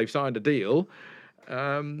do because they've signed a deal.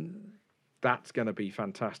 That's going to be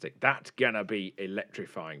fantastic. That's going to be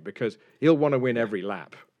electrifying because he'll want to win every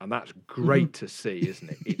lap. And that's great to see, isn't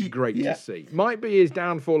it? It's great to see. Might be his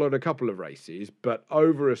downfall at a couple of races, but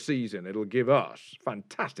over a season, it'll give us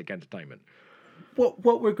fantastic entertainment.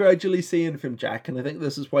 What we're gradually seeing from Jack, and I think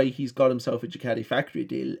this is why he's got himself a Ducati factory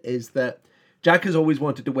deal, is that Jack has always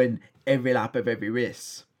wanted to win every lap of every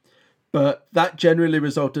race. But that generally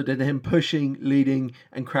resulted in him pushing, leading,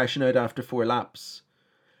 and crashing out after 4 laps.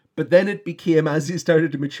 But then it became, as he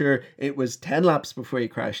started to mature, it was 10 laps before he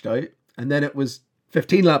crashed out. And then it was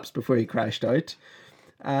 15 laps before he crashed out.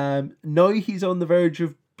 Now he's on the verge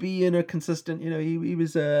of being a consistent, he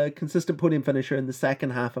was a consistent podium finisher in the second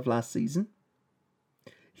half of last season.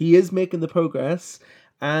 He is making the progress.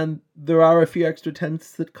 And there are a few extra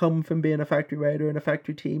tenths that come from being a factory rider in a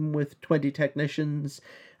factory team with 20 technicians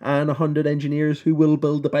and 100 engineers who will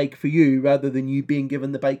build the bike for you rather than you being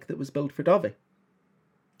given the bike that was built for Dovi.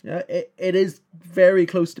 Yeah, it is very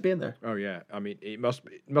close to being there. Oh yeah, I mean it must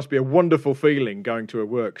be a wonderful feeling going to a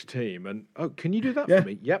works team and can you do that for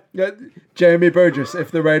me? Yep. Yeah, Jeremy Burgess,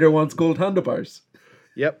 if the rider wants gold handlebars.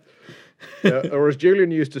 Yep. Or as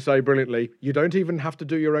Julian used to say brilliantly, you don't even have to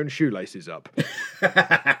do your own shoelaces up.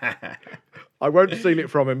 I won't steal it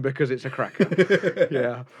from him because it's a cracker.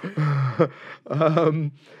 Yeah.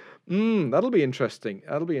 That'll be interesting.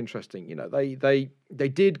 They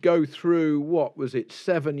did go through, what was it,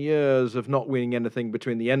 7 years of not winning anything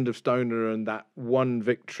between the end of Stoner and that one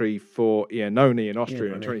victory for Iannone in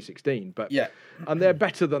Austria in 2016. But and they're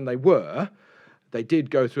better than they were. They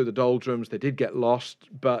did go through the doldrums. They did get lost,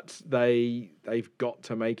 but they've got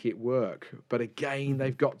to make it work. But again,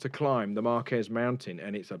 they've got to climb the Marquez Mountain,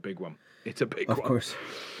 and it's a big one. It's a big one. Of course.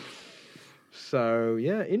 So,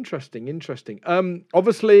 yeah, interesting.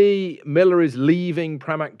 Obviously, Miller is leaving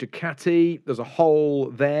Pramac Ducati. There's a hole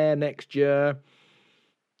there next year.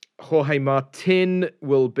 Jorge Martin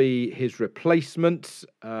will be his replacement.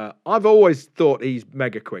 I've always thought he's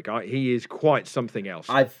mega quick. He is quite something else.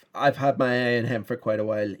 I've had my eye on him for quite a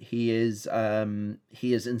while. He is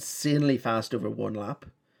insanely fast over 1 lap.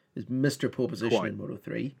 He's Mr. Pole Position in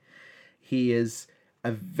Moto3. He is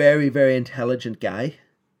a very, very intelligent guy.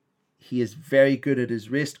 He is very good at his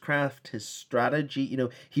racecraft, his strategy.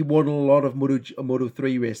 He won a lot of Moto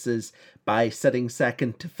 3 races by sitting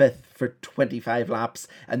second to fifth for 25 laps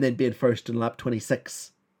and then being first in lap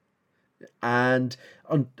 26. And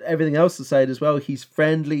on everything else aside as well, he's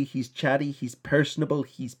friendly, he's chatty, he's personable,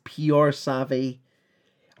 he's PR savvy.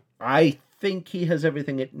 I think he has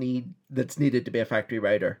everything that's needed to be a factory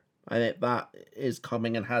rider. I think that is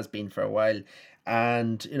coming and has been for a while.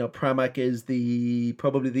 And, Pramac is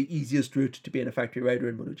probably the easiest route to being a factory rider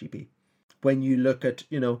in MotoGP. When you look at,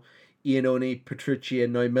 Iannone, Petrucci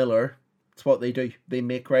and now Miller, it's what they do. They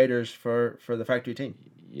make riders for the factory team.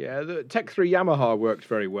 Yeah, the Tech 3 Yamaha works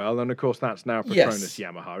very well, and of course that's now Petronas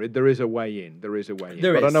Yamaha. There is a way in. But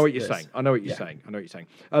I know what you're saying. I know what you're saying.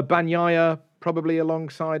 Bagnaia probably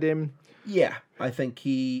alongside him. Yeah, I think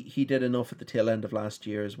he did enough at the tail end of last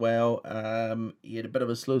year as well. He had a bit of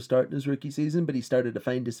a slow start in his rookie season, but he started to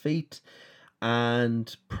find his feet.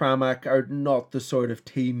 And Pramac are not the sort of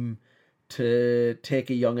team to take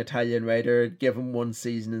a young Italian rider, give him one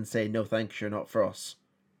season and say, no thanks, you're not for us.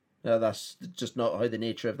 That's just not how the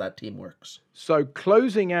nature of that team works. So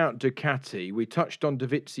closing out Ducati, we touched on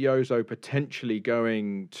Dovizioso potentially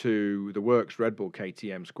going to the Works Red Bull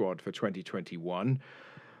KTM squad for 2021.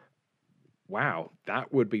 Wow,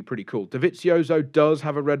 that would be pretty cool. Dovizioso does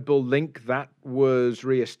have a Red Bull link. That was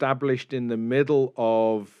re-established in the middle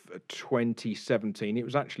of 2017. It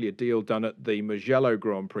was actually a deal done at the Mugello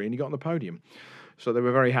Grand Prix, and he got on the podium. So they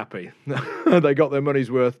were very happy. They got their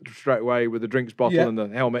money's worth straight away with the drinks bottle and the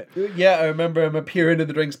helmet. Yeah, I remember him appearing in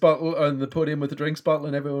the drinks bottle on the podium with the drinks bottle,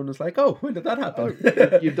 and everyone was like, "Oh, when did that happen?"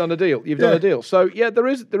 You've done a deal. You've done a deal. So yeah, there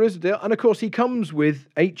is a deal, and of course he comes with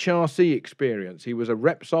HRC experience. He was a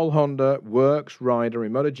Repsol Honda Works rider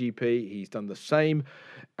in MotoGP. He's done the same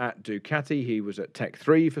at Ducati. He was at Tech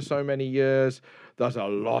 3 for so many years. There's a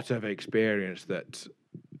lot of experience that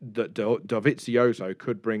Dovizioso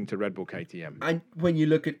could bring to Red Bull KTM. And when you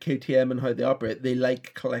look at KTM and how they operate, they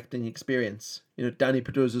like collecting experience. Danny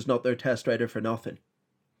Pedrosa's not their test rider for nothing.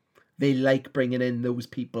 They like bringing in those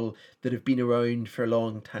people that have been around for a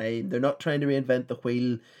long time. They're not trying to reinvent the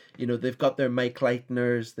wheel. They've got their Mike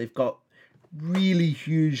Leitners. They've got really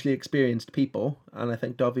hugely experienced people. And I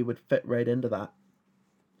think Dovi would fit right into that.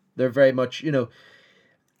 They're very much,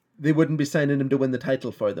 they wouldn't be signing him to win the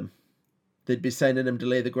title for them. They'd be signing him to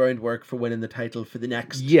lay the groundwork for winning the title for the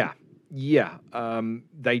next. Yeah.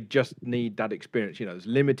 They just need that experience. There's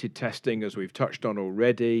limited testing, as we've touched on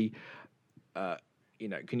already. Can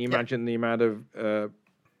you imagine the amount of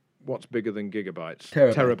what's bigger than gigabytes?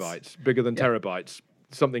 Terabytes. Bigger than terabytes.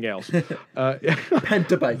 Something else. Petabytes.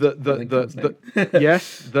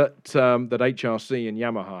 That HRC and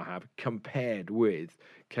Yamaha have compared with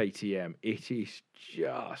KTM. It is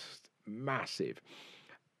just massive.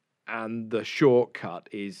 And the shortcut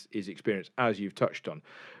is experience, as you've touched on.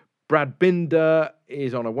 Brad Binder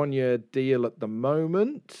is on a 1-year deal at the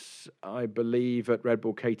moment, I believe, at Red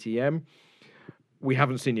Bull KTM. We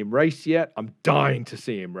haven't seen him race yet. I'm dying to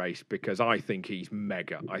see him race because I think he's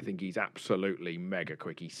mega. I think he's absolutely mega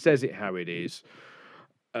quick. He says it how it is.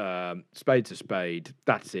 Spade's a spade.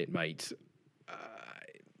 That's it, mate.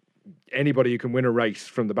 Anybody who can win a race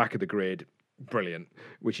from the back of the grid, brilliant,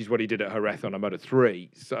 which is what he did at Jerez on a Moto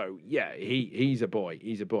 3. So, yeah, he's a boy.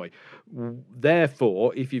 He's a boy.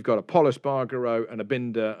 Therefore, if you've got a Pol Espargaro and a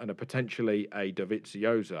Binder and potentially a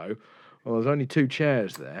Dovizioso, well, there's only 2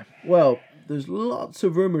 chairs there. Well, there's lots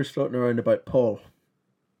of rumours floating around about Paul.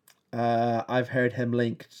 I've heard him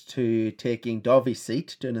linked to taking Dovi's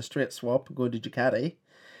seat, doing a straight swap, going to Ducati.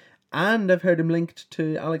 And I've heard him linked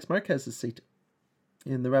to Alex Marquez's seat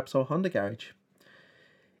in the Repsol Honda garage.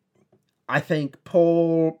 I think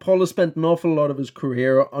Paul has spent an awful lot of his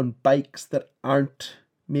career on bikes that aren't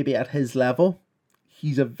maybe at his level.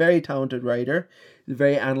 He's a very talented rider. He's a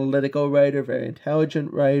very analytical rider, very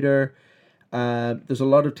intelligent rider. There's a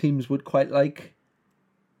lot of teams would quite like,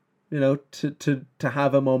 to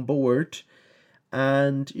have him on board.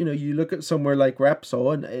 And, you look at somewhere like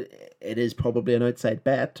Repsol, and it is probably an outside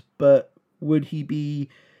bet, but would he be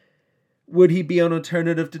an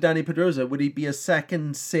alternative to Danny Pedrosa? Would he be a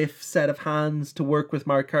second safe set of hands to work with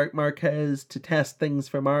Marquez, to test things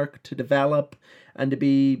for Mark, to develop, and to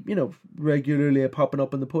be, regularly popping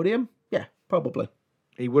up on the podium? Yeah, probably.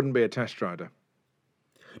 He wouldn't be a test rider.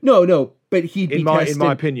 No, but he'd be testing. In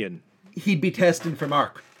my opinion. He'd be testing for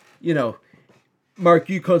Mark. Mark,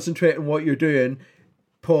 you concentrate on what you're doing.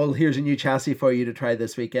 Paul, here's a new chassis for you to try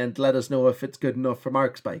this weekend. Let us know if it's good enough for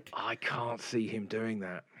Mark's bike. I can't see him doing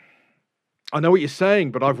that. I know what you're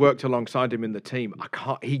saying, but I've worked alongside him in the team.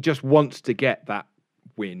 He just wants to get that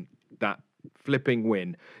win, that flipping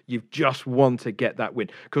win. You just want to get that win.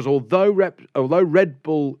 Because although Red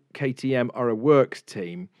Bull KTM are a works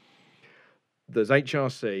team, there's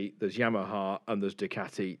HRC, there's Yamaha, and there's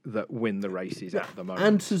Ducati that win the races at the moment.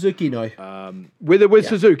 And Suzuki now. With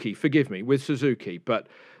Suzuki, forgive me, with Suzuki. But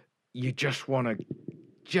you just want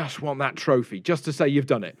that trophy, just to say you've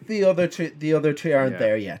done it. The other two aren't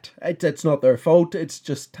there yet. It's not their fault. It's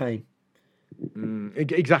just time.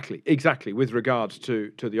 Exactly. With regards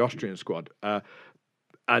to the Austrian squad,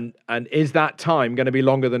 and is that time going to be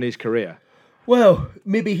longer than his career? Well,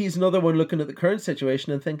 maybe he's another one looking at the current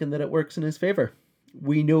situation and thinking that it works in his favour.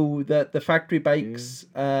 We know that the factory bikes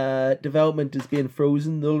development is being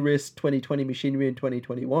frozen. They'll race 2020 machinery in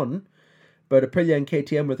 2021, but Aprilia and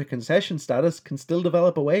KTM with their concession status can still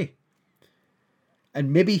develop away.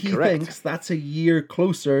 And maybe he thinks that's a year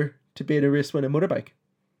closer to being a race-winning motorbike.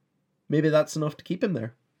 Maybe that's enough to keep him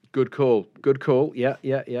there. Good call. Yeah.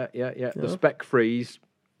 The spec freeze.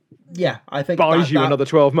 Yeah, I think buys you another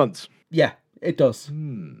 12 months. Yeah, it does.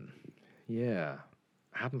 Yeah.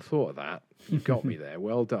 I hadn't thought of that. You got me there.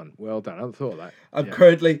 Well done. I hadn't thought of that. I'm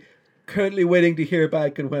currently waiting to hear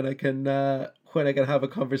back and when I can have a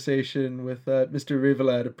conversation with Mr.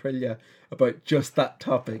 Rivola at Aprilia about just that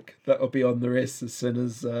topic. That'll be on the race as soon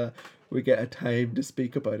as we get a time to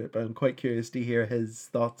speak about it. But I'm quite curious to hear his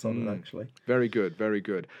thoughts on it, actually. Very good.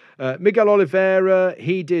 Miguel Oliveira,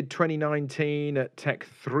 he did 2019 at Tech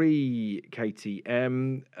 3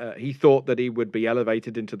 KTM. He thought that he would be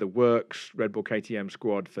elevated into the works Red Bull KTM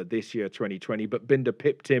squad for this year, 2020, but Binder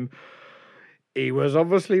pipped him. He was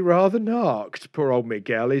obviously rather narked, poor old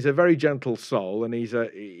Miguel. He's a very gentle soul, and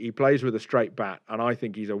he plays with a straight bat, and I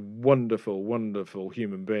think he's a wonderful, wonderful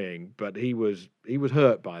human being. But he was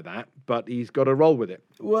hurt by that, but he's got to roll with it.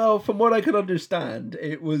 Well, from what I can understand,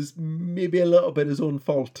 it was maybe a little bit his own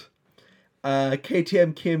fault.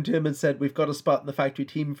 KTM came to him and said, "We've got a spot in the factory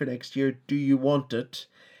team for next year. Do you want it?"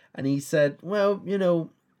 And he said, "Well,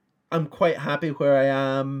 I'm quite happy where I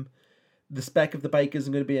am. The spec of the bike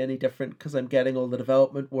isn't going to be any different because I'm getting all the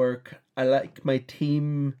development work. I like my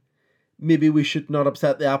team. Maybe we should not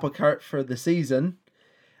upset the apple cart for the season."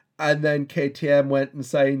 And then KTM went and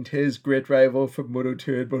signed his great rival from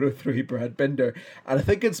Moto2 and Moto3, Brad Binder. And I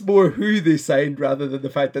think it's more who they signed rather than the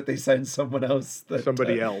fact that they signed someone else.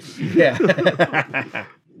 Somebody else. Yeah.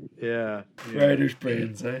 Yeah. Riders'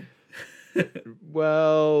 brains, eh?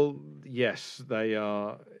 Well, yes, they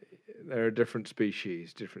are. They're a different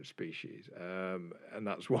species, and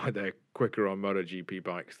that's why they're quicker on MotoGP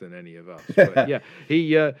bikes than any of us. But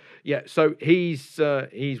so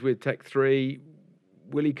he's with Tech 3.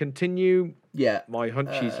 Will he continue? Yeah. My hunch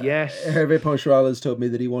is yes. Hervé Poncharal has told me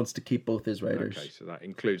that he wants to keep both his riders. Okay, so that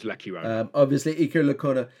includes Leclerc. Obviously, Iker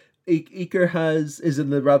Lecuona. Iker is in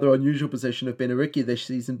the rather unusual position of being a rookie this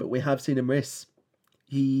season, but we have seen him race.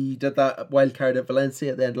 He did that wild card at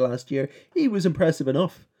Valencia at the end of last year. He was impressive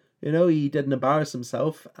enough. He didn't embarrass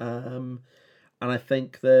himself. And I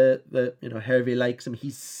think that Hervé likes him.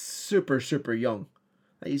 He's super, super young.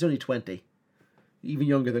 He's only 20. Even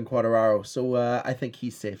younger than Quartararo. So I think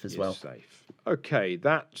he's safe as well. Safe. Okay,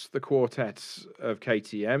 that's the quartet of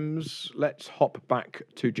KTMs. Let's hop back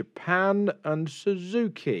to Japan and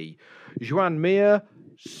Suzuki. Joan Mir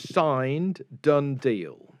signed, done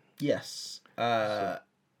deal. Yes.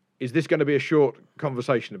 Is this going to be a short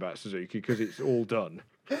conversation about Suzuki because it's all done?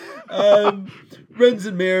 Rins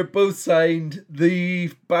and Mir both signed,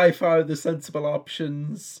 by far the sensible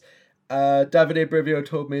options. Davide Brivio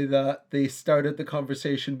told me that they started the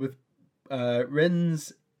conversation with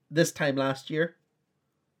Rins this time last year.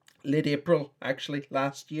 Late April, actually,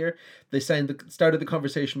 last year. They started the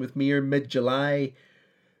conversation with Mir mid-July.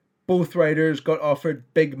 Both riders got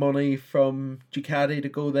offered big money from Ducati to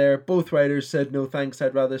go there. Both riders said, "No thanks,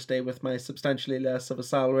 I'd rather stay with my substantially less of a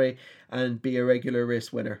salary and be a regular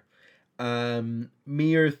race winner."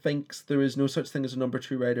 Mir thinks there is no such thing as a number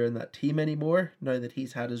 2 rider in that team anymore, now that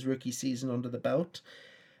he's had his rookie season under the belt.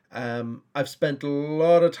 I've spent a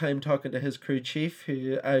lot of time talking to his crew chief,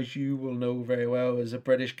 who, as you will know very well, is a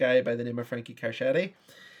British guy by the name of Frankie Carchetti.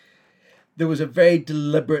 There was a very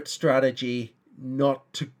deliberate strategy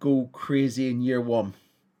not to go crazy in year one.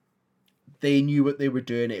 They knew what they were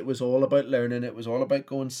doing. It was all about learning. It was all about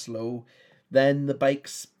going slow. Then the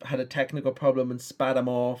bikes had a technical problem and spat him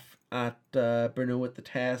off at Brno at the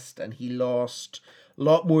test, and he lost a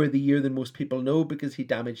lot more of the year than most people know because he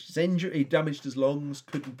damaged his lungs,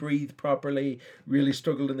 couldn't breathe properly, really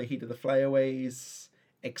struggled in the heat of the flyaways,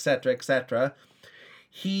 etc., etc.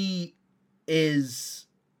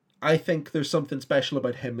 I think there's something special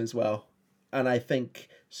about him as well. And I think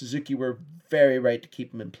Suzuki were very right to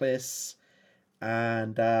keep him in place.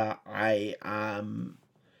 And I am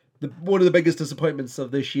one of the biggest disappointments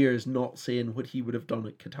of this year is not seeing what he would have done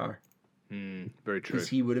at Qatar. Very true. Because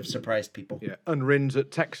he would have surprised people. Yeah, and Rins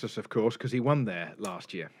at Texas, of course, because he won there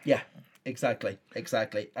last year. Yeah, exactly.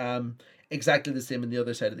 Exactly the same on the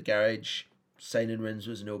other side of the garage. Signing Rins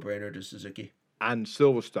was a no-brainer to Suzuki. And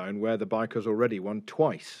Silverstone, where the bike has already won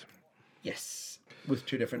twice. Yes, with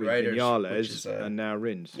two different with riders. Vinales and now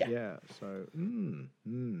Rins. Yeah. So,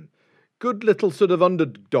 good little sort of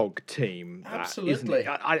underdog team. Absolutely.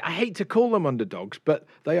 I hate to call them underdogs, but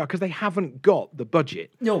they are, because they haven't got the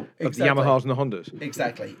budget of the Yamahas and the Hondas.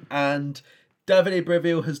 Exactly. And Davide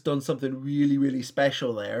Brevio has done something really, really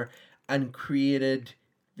special there and created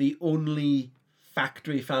the only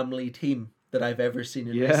factory family team that I've ever seen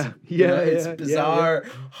in racing. It's bizarre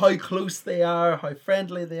how close they are, how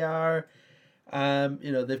friendly they are.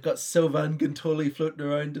 They've got Sylvain Gintoli floating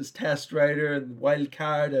around as test rider and wild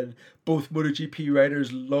card, and both MotoGP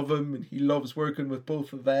riders love him, and he loves working with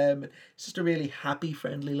both of them. It's just a really happy,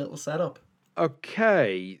 friendly little setup.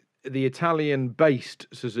 Okay, the Italian-based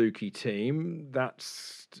Suzuki team,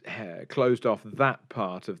 that's closed off that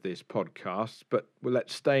part of this podcast, but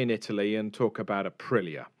let's stay in Italy and talk about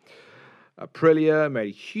Aprilia. Aprilia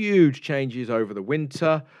made huge changes over the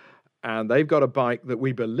winter, and they've got a bike that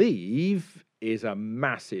we believe is a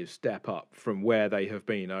massive step up from where they have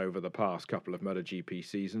been over the past couple of MotoGP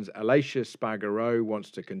seasons. Aleix Spargaro wants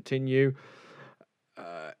to continue.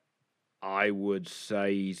 I would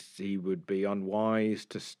say he would be unwise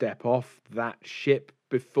to step off that ship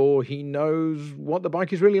before he knows what the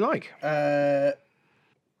bike is really like.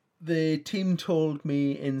 The team told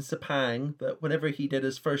me in Sepang that whenever he did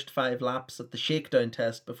his first 5 laps at the shakedown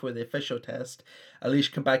test before the official test,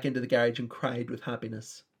 Aleix came back into the garage and cried with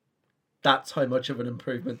happiness. That's how much of an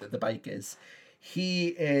improvement that the bike is. He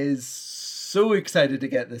is so excited to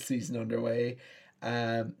get this season underway.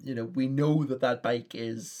 We know that bike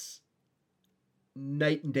is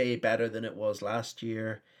night and day better than it was last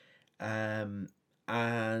year. And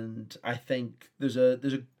I think there's a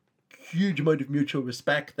huge amount of mutual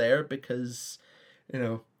respect there because,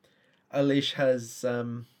 Aleix has,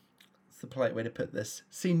 what's the polite way to put this,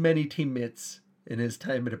 seen many teammates in his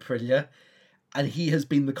time at Aprilia, and he has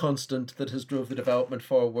been the constant that has drove the development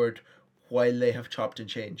forward while they have chopped and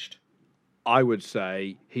changed. I would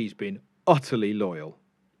say he's been utterly loyal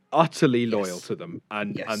to them,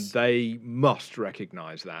 and they must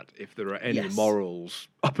recognise that if there are any morals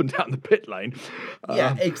up and down the pit lane.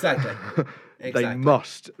 Exactly. They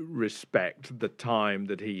must respect the time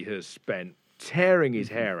that he has spent tearing his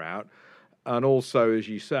hair out, and also, as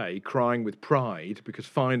you say, crying with pride because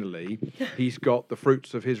finally he's got the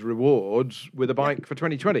fruits of his rewards with a bike for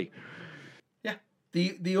 2020. Yeah.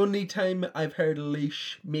 The only time I've heard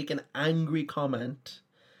Aleix make an angry comment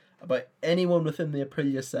about anyone within the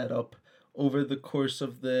Aprilia setup over the course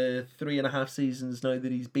of the 3.5 seasons now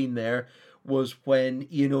that he's been there was when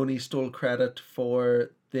Iannone stole credit for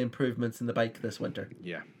the improvements in the bike this winter.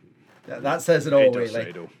 Yeah. That says it all,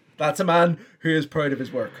 really. That's a man who is proud of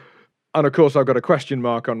his work. And of course, I've got a question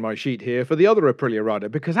mark on my sheet here for the other Aprilia rider,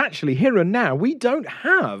 because actually here and now we don't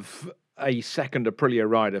have a second Aprilia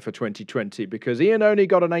rider for 2020 because Iannone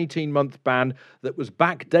got an 18-month ban that was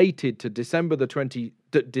backdated to December the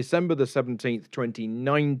 17th,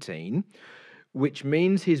 2019, which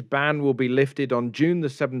means his ban will be lifted on June the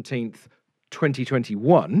 17th,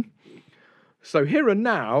 2021. So here and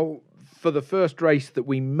now, for the first race that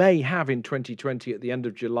we may have in 2020 at the end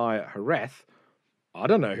of July at Jerez, I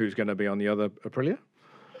don't know who's going to be on the other Aprilia.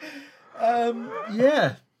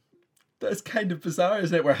 Yeah. That's kind of bizarre,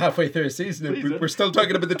 isn't it? We're halfway through a season and we're still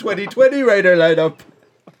talking about the 2020 rider lineup.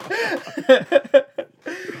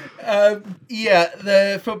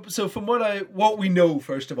 From what we know,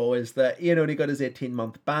 first of all, is that Iannone got his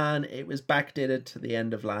 18-month ban. It was backdated to the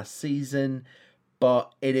end of last season,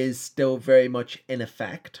 but it is still very much in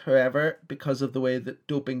effect. However, because of the way that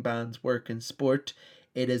doping bans work in sport,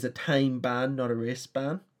 it is a time ban, not a race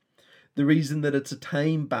ban. The reason that it's a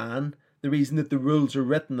time ban, the reason that the rules are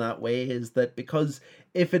written that way is that because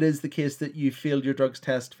if it is the case that you failed your drugs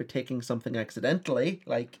test for taking something accidentally,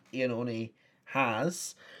 like Iannone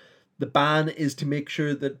has, the ban is to make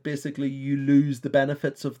sure that basically you lose the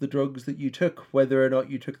benefits of the drugs that you took, whether or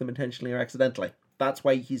not you took them intentionally or accidentally. That's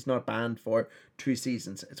why he's not banned for 2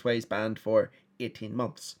 seasons. It's why he's banned for 18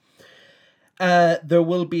 months. There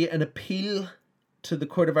will be an appeal to the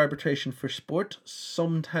Court of Arbitration for Sport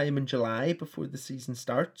sometime in July before the season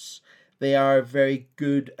starts. They are very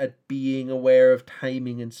good at being aware of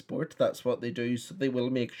timing in sport. That's what they do, so they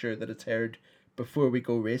will make sure that it's heard before we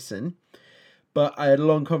go racing. But I had a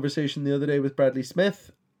long conversation the other day with Bradley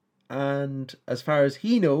Smith, And as far as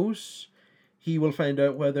he knows, he will find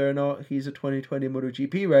out whether or not he's a 2020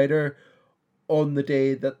 MotoGP rider on the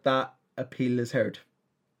day that that appeal is heard.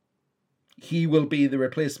 He will be the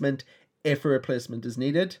replacement if a replacement is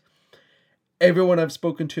needed. Everyone I've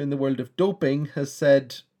spoken to in the world of doping has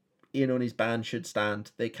said Iannone's ban should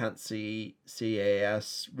stand. They can't see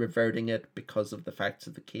CAS reverting it because of the facts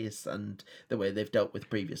of the case and the way they've dealt with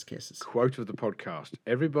previous cases. Quote of the podcast: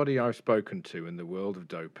 everybody I've spoken to in the world of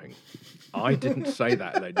doping. I didn't say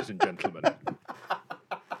that, ladies and gentlemen.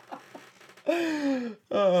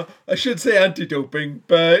 I should say anti-doping,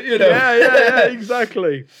 but you know. Yeah,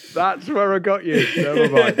 exactly. That's where I got you. Never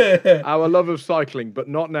mind. Our love of cycling, but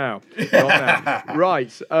not now. Not now.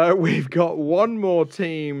 Right. We've got one more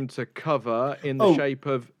team to cover in the shape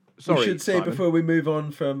of... Sorry, we should say Simon, before we move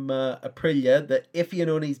on from Aprilia that if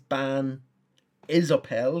Iannone's ban is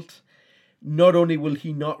upheld, not only will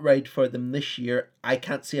he not ride for them this year, I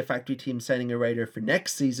can't see a factory team signing a rider for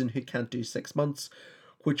next season who can't do 6 months,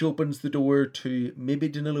 which opens the door to maybe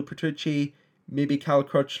Danilo Petrucci, maybe Cal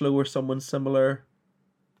Crutchlow or someone similar.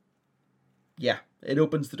 Yeah, it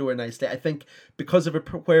opens the door nicely. I think because of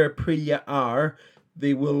where Aprilia are,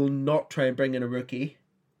 they will not try and bring in a rookie.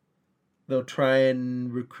 They'll try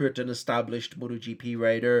and recruit an established MotoGP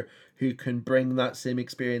rider who can bring that same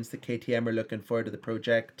experience that KTM are looking for to the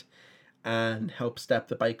project and help step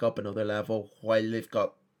the bike up another level while they've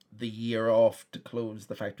got the year off to close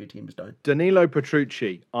the factory teams down. Danilo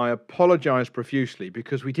Petrucci, I apologise profusely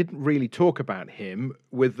because we didn't really talk about him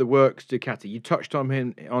with the Works Ducati. You touched on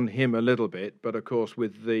him a little bit, but of course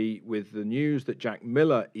with the news that Jack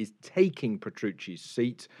Miller is taking Petrucci's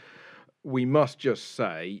seat, we must just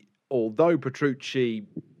say, although Petrucci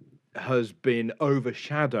has been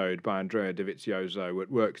overshadowed by Andrea Dovizioso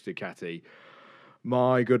at Works Ducati,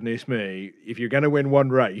 my goodness me, if you're going to win one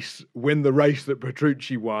race, win the race that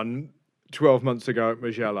Petrucci won 12 months ago at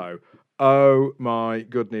Mugello. Oh, my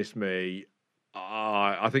goodness me.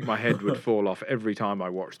 I think my head would fall off every time I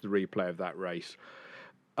watched the replay of that race.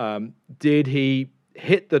 Did he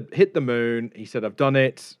hit the moon? He said, I've done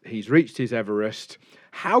it. He's reached his Everest.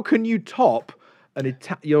 How can you top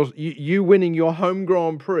you winning your home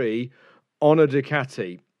Grand Prix on a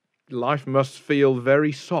Ducati? Life must feel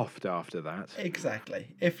very soft after that.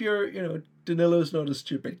 Exactly. If Danilo's not a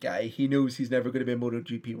stupid guy. He knows he's never going to be a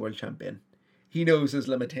MotoGP world champion. He knows his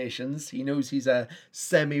limitations. He knows he's a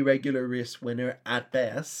semi-regular race winner at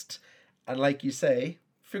best. And like you say,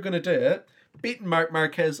 if you're going to do it, beating Marc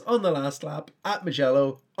Marquez on the last lap at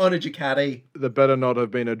Mugello on a Ducati. There better not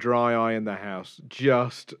have been a dry eye in the house.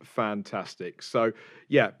 Just fantastic. So,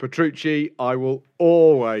 yeah, Petrucci, I will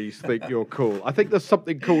always think you're cool. I think there's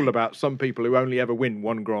something cool about some people who only ever win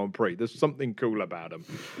one Grand Prix. There's something cool about them.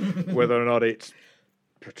 Whether or not it's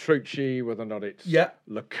Petrucci, whether or not it's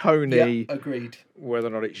Laconi. Yeah, agreed. Whether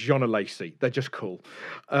or not it's Jean Alesi. They're just cool.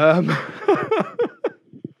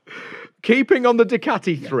 Keeping on the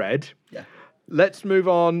Ducati thread. Yeah. Let's move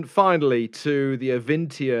on finally to the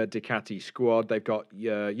Avintia Ducati squad. They've got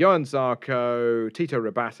Johan Zarco, Tito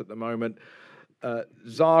Rabat at the moment.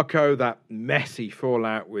 Zarco, that messy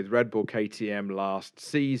fallout with Red Bull KTM last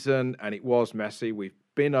season, and it was messy. We've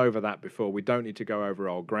been over that before. We don't need to go over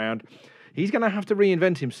old ground. He's going to have to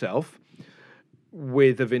reinvent himself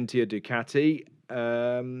with Avintia Ducati.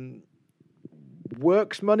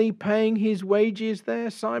 Works money paying his wages there,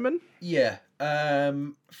 Simon? Yeah.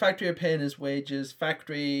 Factory are paying his wages.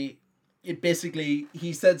 Factory,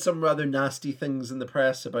 he said some rather nasty things in the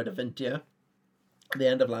press about Avintia at the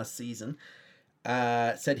end of last season.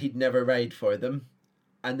 Said he'd never ride for them.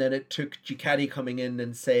 And then it took Ducati coming in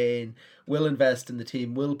and saying, we'll invest in the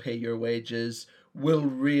team, we'll pay your wages, we'll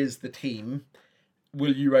raise the team.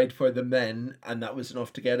 Will you ride for them then? And that was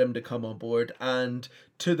enough to get him to come on board. And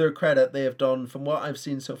to their credit, they have done, from what I've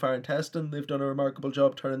seen so far in testing, they've done a remarkable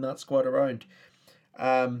job turning that squad around.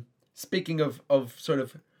 Speaking of sort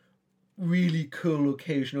of really cool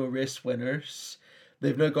occasional race winners,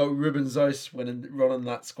 they've now got Ruben Zeus running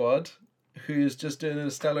that squad, who's just doing a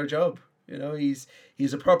stellar job. You know, he's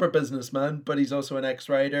a proper businessman, but he's also an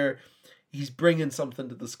ex-rider. He's bringing something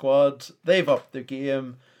to the squad. They've upped their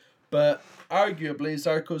game. But arguably,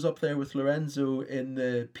 Zarco's up there with Lorenzo in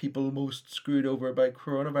the people most screwed over by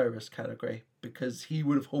coronavirus category, because he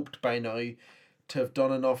would have hoped by now to have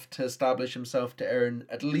done enough to establish himself to earn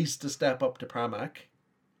at least a step up to Pramac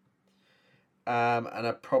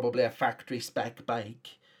and probably a factory spec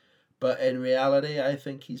bike. But in reality, I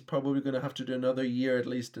think he's probably going to have to do another year at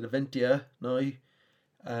least at Avintia now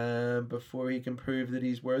before he can prove that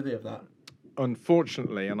he's worthy of that.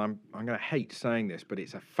 Unfortunately, and I'm going to hate saying this, but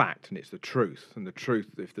it's a fact and it's the truth. And the truth,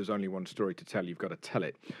 if there's only one story to tell, you've got to tell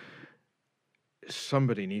it.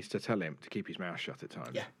 somebody needs to tell him to keep his mouth shut at times.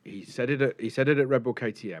 Yeah. He said it at Red Bull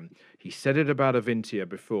KTM. He said it about Avintia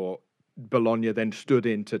before Bologna then stood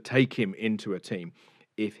in to take him into a team.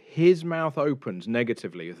 If his mouth opens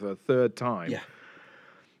negatively for a third time,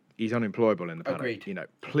 he's unemployable in the paddock. Agreed. You know,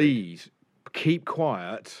 please keep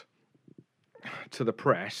quiet to the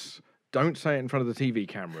press. Don't say it in front of the TV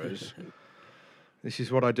cameras. This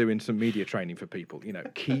is what I do in some media training for people. You know,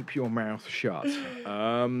 keep your mouth shut.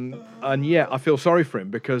 And yeah, I feel sorry for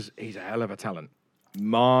him because he's a hell of a talent.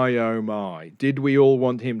 My, oh my. Did we all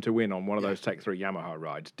want him to win on one of those Tech 3 Yamaha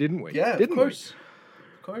rides? Didn't we? Yeah, Didn't of course.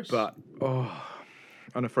 We? Of course. But,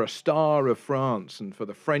 and for a star of France and for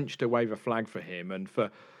the French to wave a flag for him and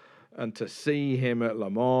to see him at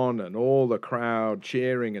Le Mans and all the crowd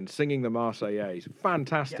cheering and singing the Marseillaise,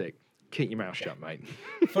 fantastic. Yeah. Keep your mouth shut, mate.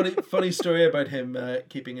 funny story about him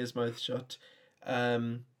keeping his mouth shut.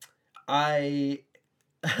 I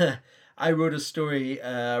wrote a story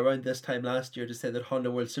around this time last year to say that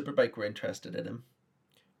Honda World Superbike were interested in him,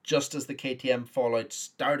 just as the KTM fallout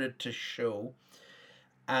started to show.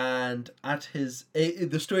 And at his,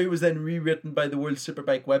 the story was then rewritten by the World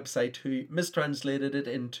Superbike website, who mistranslated it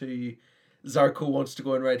into Zarco wants to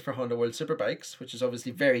go and ride for Honda World Superbikes, which is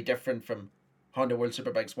obviously very different from Honda World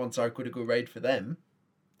Superbikes wants Zarco to go ride for them.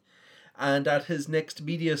 And at his next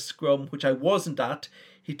media scrum, which I wasn't at,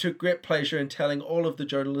 he took great pleasure in telling all of the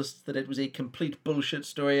journalists that it was a complete bullshit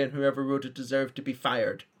story and whoever wrote it deserved to be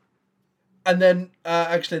fired. And then,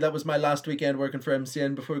 actually, that was my last weekend working for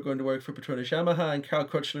MCN before going to work for Petronas Yamaha, and Carl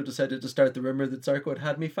Crutchlow decided to start the rumour that Zarco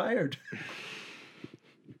had me fired.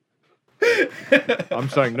 I'm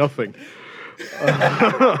saying nothing.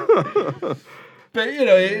 But, you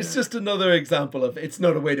know, it's just another example of it's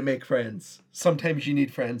not a way to make friends. Sometimes you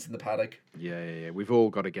need friends in the paddock. Yeah. We've all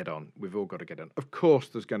got to get on. Of course,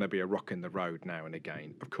 there's going to be a rock in the road now and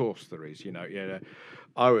again. Of course there is. You know,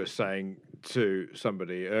 I was saying to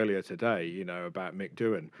somebody earlier today, you know, about Mick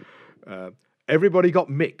Doohan. Everybody got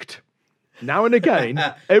micked. Now and again,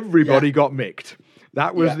 everybody got micked.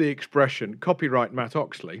 That was the expression, copyright Matt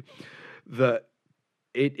Oxley, that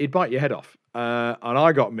it'd bite your head off. And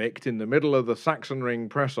I got micked in the middle of the Sachsenring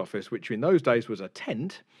press office, which in those days was a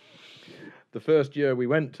tent. The first year we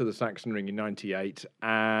went to the Sachsenring in 98,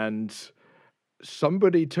 and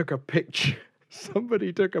somebody took a picture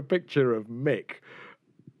of Mick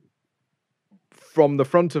from the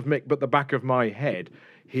front of Mick, but the back of my head.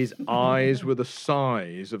 His eyes were the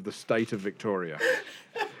size of the state of Victoria.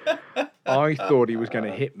 I thought he was going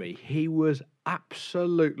to hit me. He was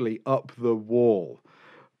absolutely up the wall.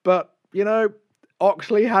 But you know,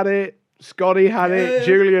 Oxley had it, Scotty had it,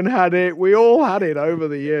 Julian had it. We all had it over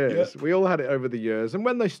the years. Yeah. And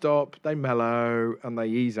when they stop, they mellow and they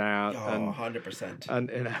ease out. 100%. And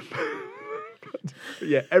you know,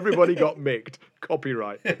 yeah, everybody got micked.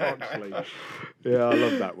 Copyright, Oxley. Yeah, I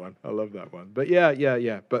love that one. But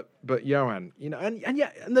yeah. But Johan, you know, and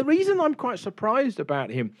the reason I'm quite surprised about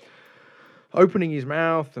him opening his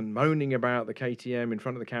mouth and moaning about the KTM in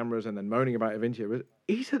front of the cameras and then moaning about Avintia was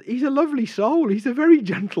he's a lovely soul. He's a very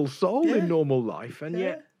gentle soul in normal life, and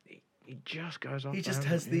yet he just goes on. He just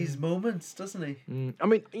has these moments, doesn't he? I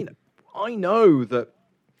mean, you know, I know that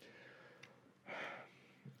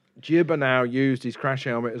Gibber now used his crash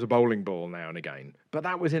helmet as a bowling ball now and again, but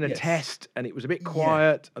that was in a test, and it was a bit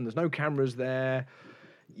quiet, and there's no cameras there.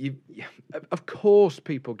 Of course,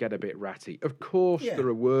 people get a bit ratty. Of course, there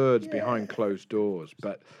are words behind closed doors,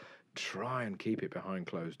 but try and keep it behind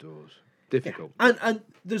closed doors. Difficult. Yeah. And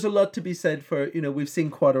there's a lot to be said for, you know, we've seen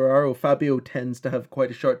Quattararo. Fabio tends to have quite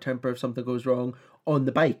a short temper if something goes wrong on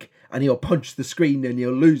the bike, and he'll punch the screen and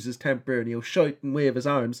he'll lose his temper and he'll shout and wave his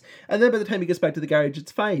arms, and then by the time he gets back to the garage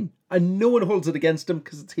it's fine and no one holds it against him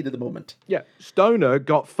because it's heat of the moment. Yeah, Stoner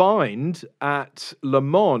got fined at Le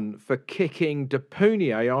Mans for kicking De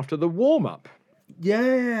Punier after the warm-up.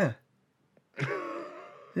 Yeah.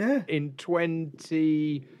 In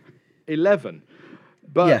 2011.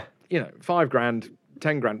 But you know, $5,000,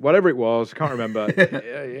 $10,000, whatever it was, can't remember.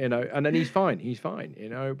 You know, and then he's fine. You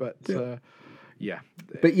know, but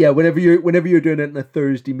But yeah, whenever you're doing it in a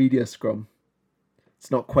Thursday media scrum, it's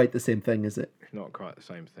not quite the same thing, is it? It's not quite the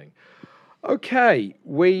same thing. Okay,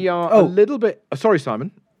 we are a little bit. Sorry,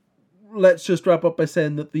 Simon. Let's just wrap up by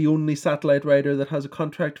saying that the only satellite rider that has a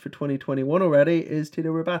contract for 2021 already is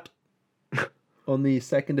Tito Rabat on the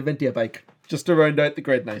second Avintia bike. Just to round out the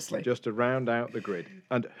grid nicely.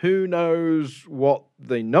 And who knows what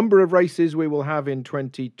the number of races we will have in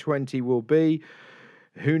 2020 will be.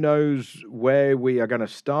 Who knows where we are going to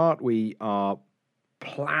start. We are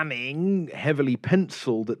planning, heavily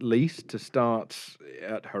penciled at least, to start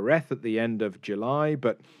at Jerez at the end of July.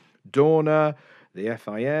 But Dorna, the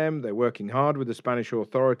FIM. They're working hard with the Spanish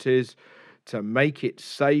authorities to make it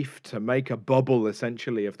safe, to make a bubble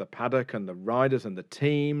essentially of the paddock and the riders and the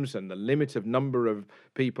teams, and the limit of number of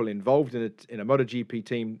people involved in a MotoGP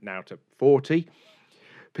team now to 40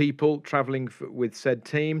 people traveling with said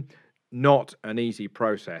team. Not an easy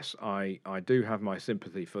process. I do have my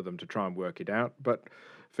sympathy for them to try and work it out, but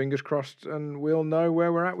fingers crossed, and we'll know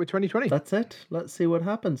where we're at with 2020. That's it. Let's see what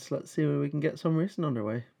happens. Let's see when we can get some racing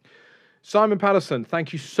underway. Simon Patterson,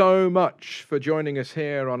 thank you so much for joining us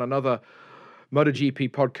here on another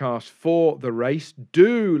MotoGP podcast for the race.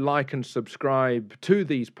 Do like and subscribe to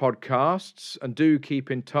these podcasts, and do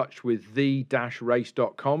keep in touch with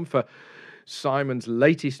the-race.com for Simon's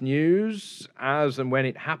latest news as and when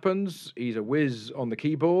it happens. He's a whiz on the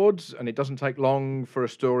keyboards, and it doesn't take long for a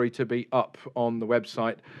story to be up on the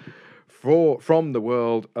website from the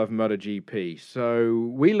world of MotoGP.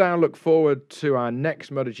 So we now look forward to our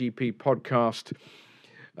next MotoGP podcast.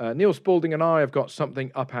 Neil Spalding and I have got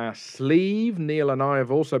something up our sleeve. Neil and I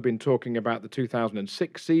have also been talking about the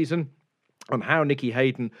 2006 season and how Nicky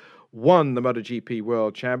Hayden won the MotoGP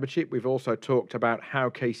World Championship. We've also talked about how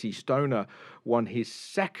Casey Stoner won his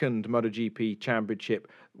second MotoGP Championship,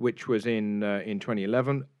 which was in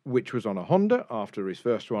 2011, which was on a Honda after his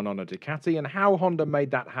first one on a Ducati, and how Honda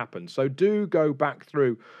made that happen. So do go back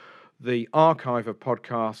through the archive of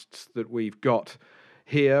podcasts that we've got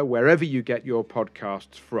here, wherever you get your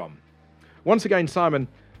podcasts from. Once again, Simon,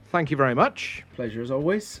 thank you very much. Pleasure as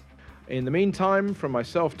always. In the meantime, from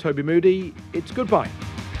myself, Toby Moody, it's goodbye.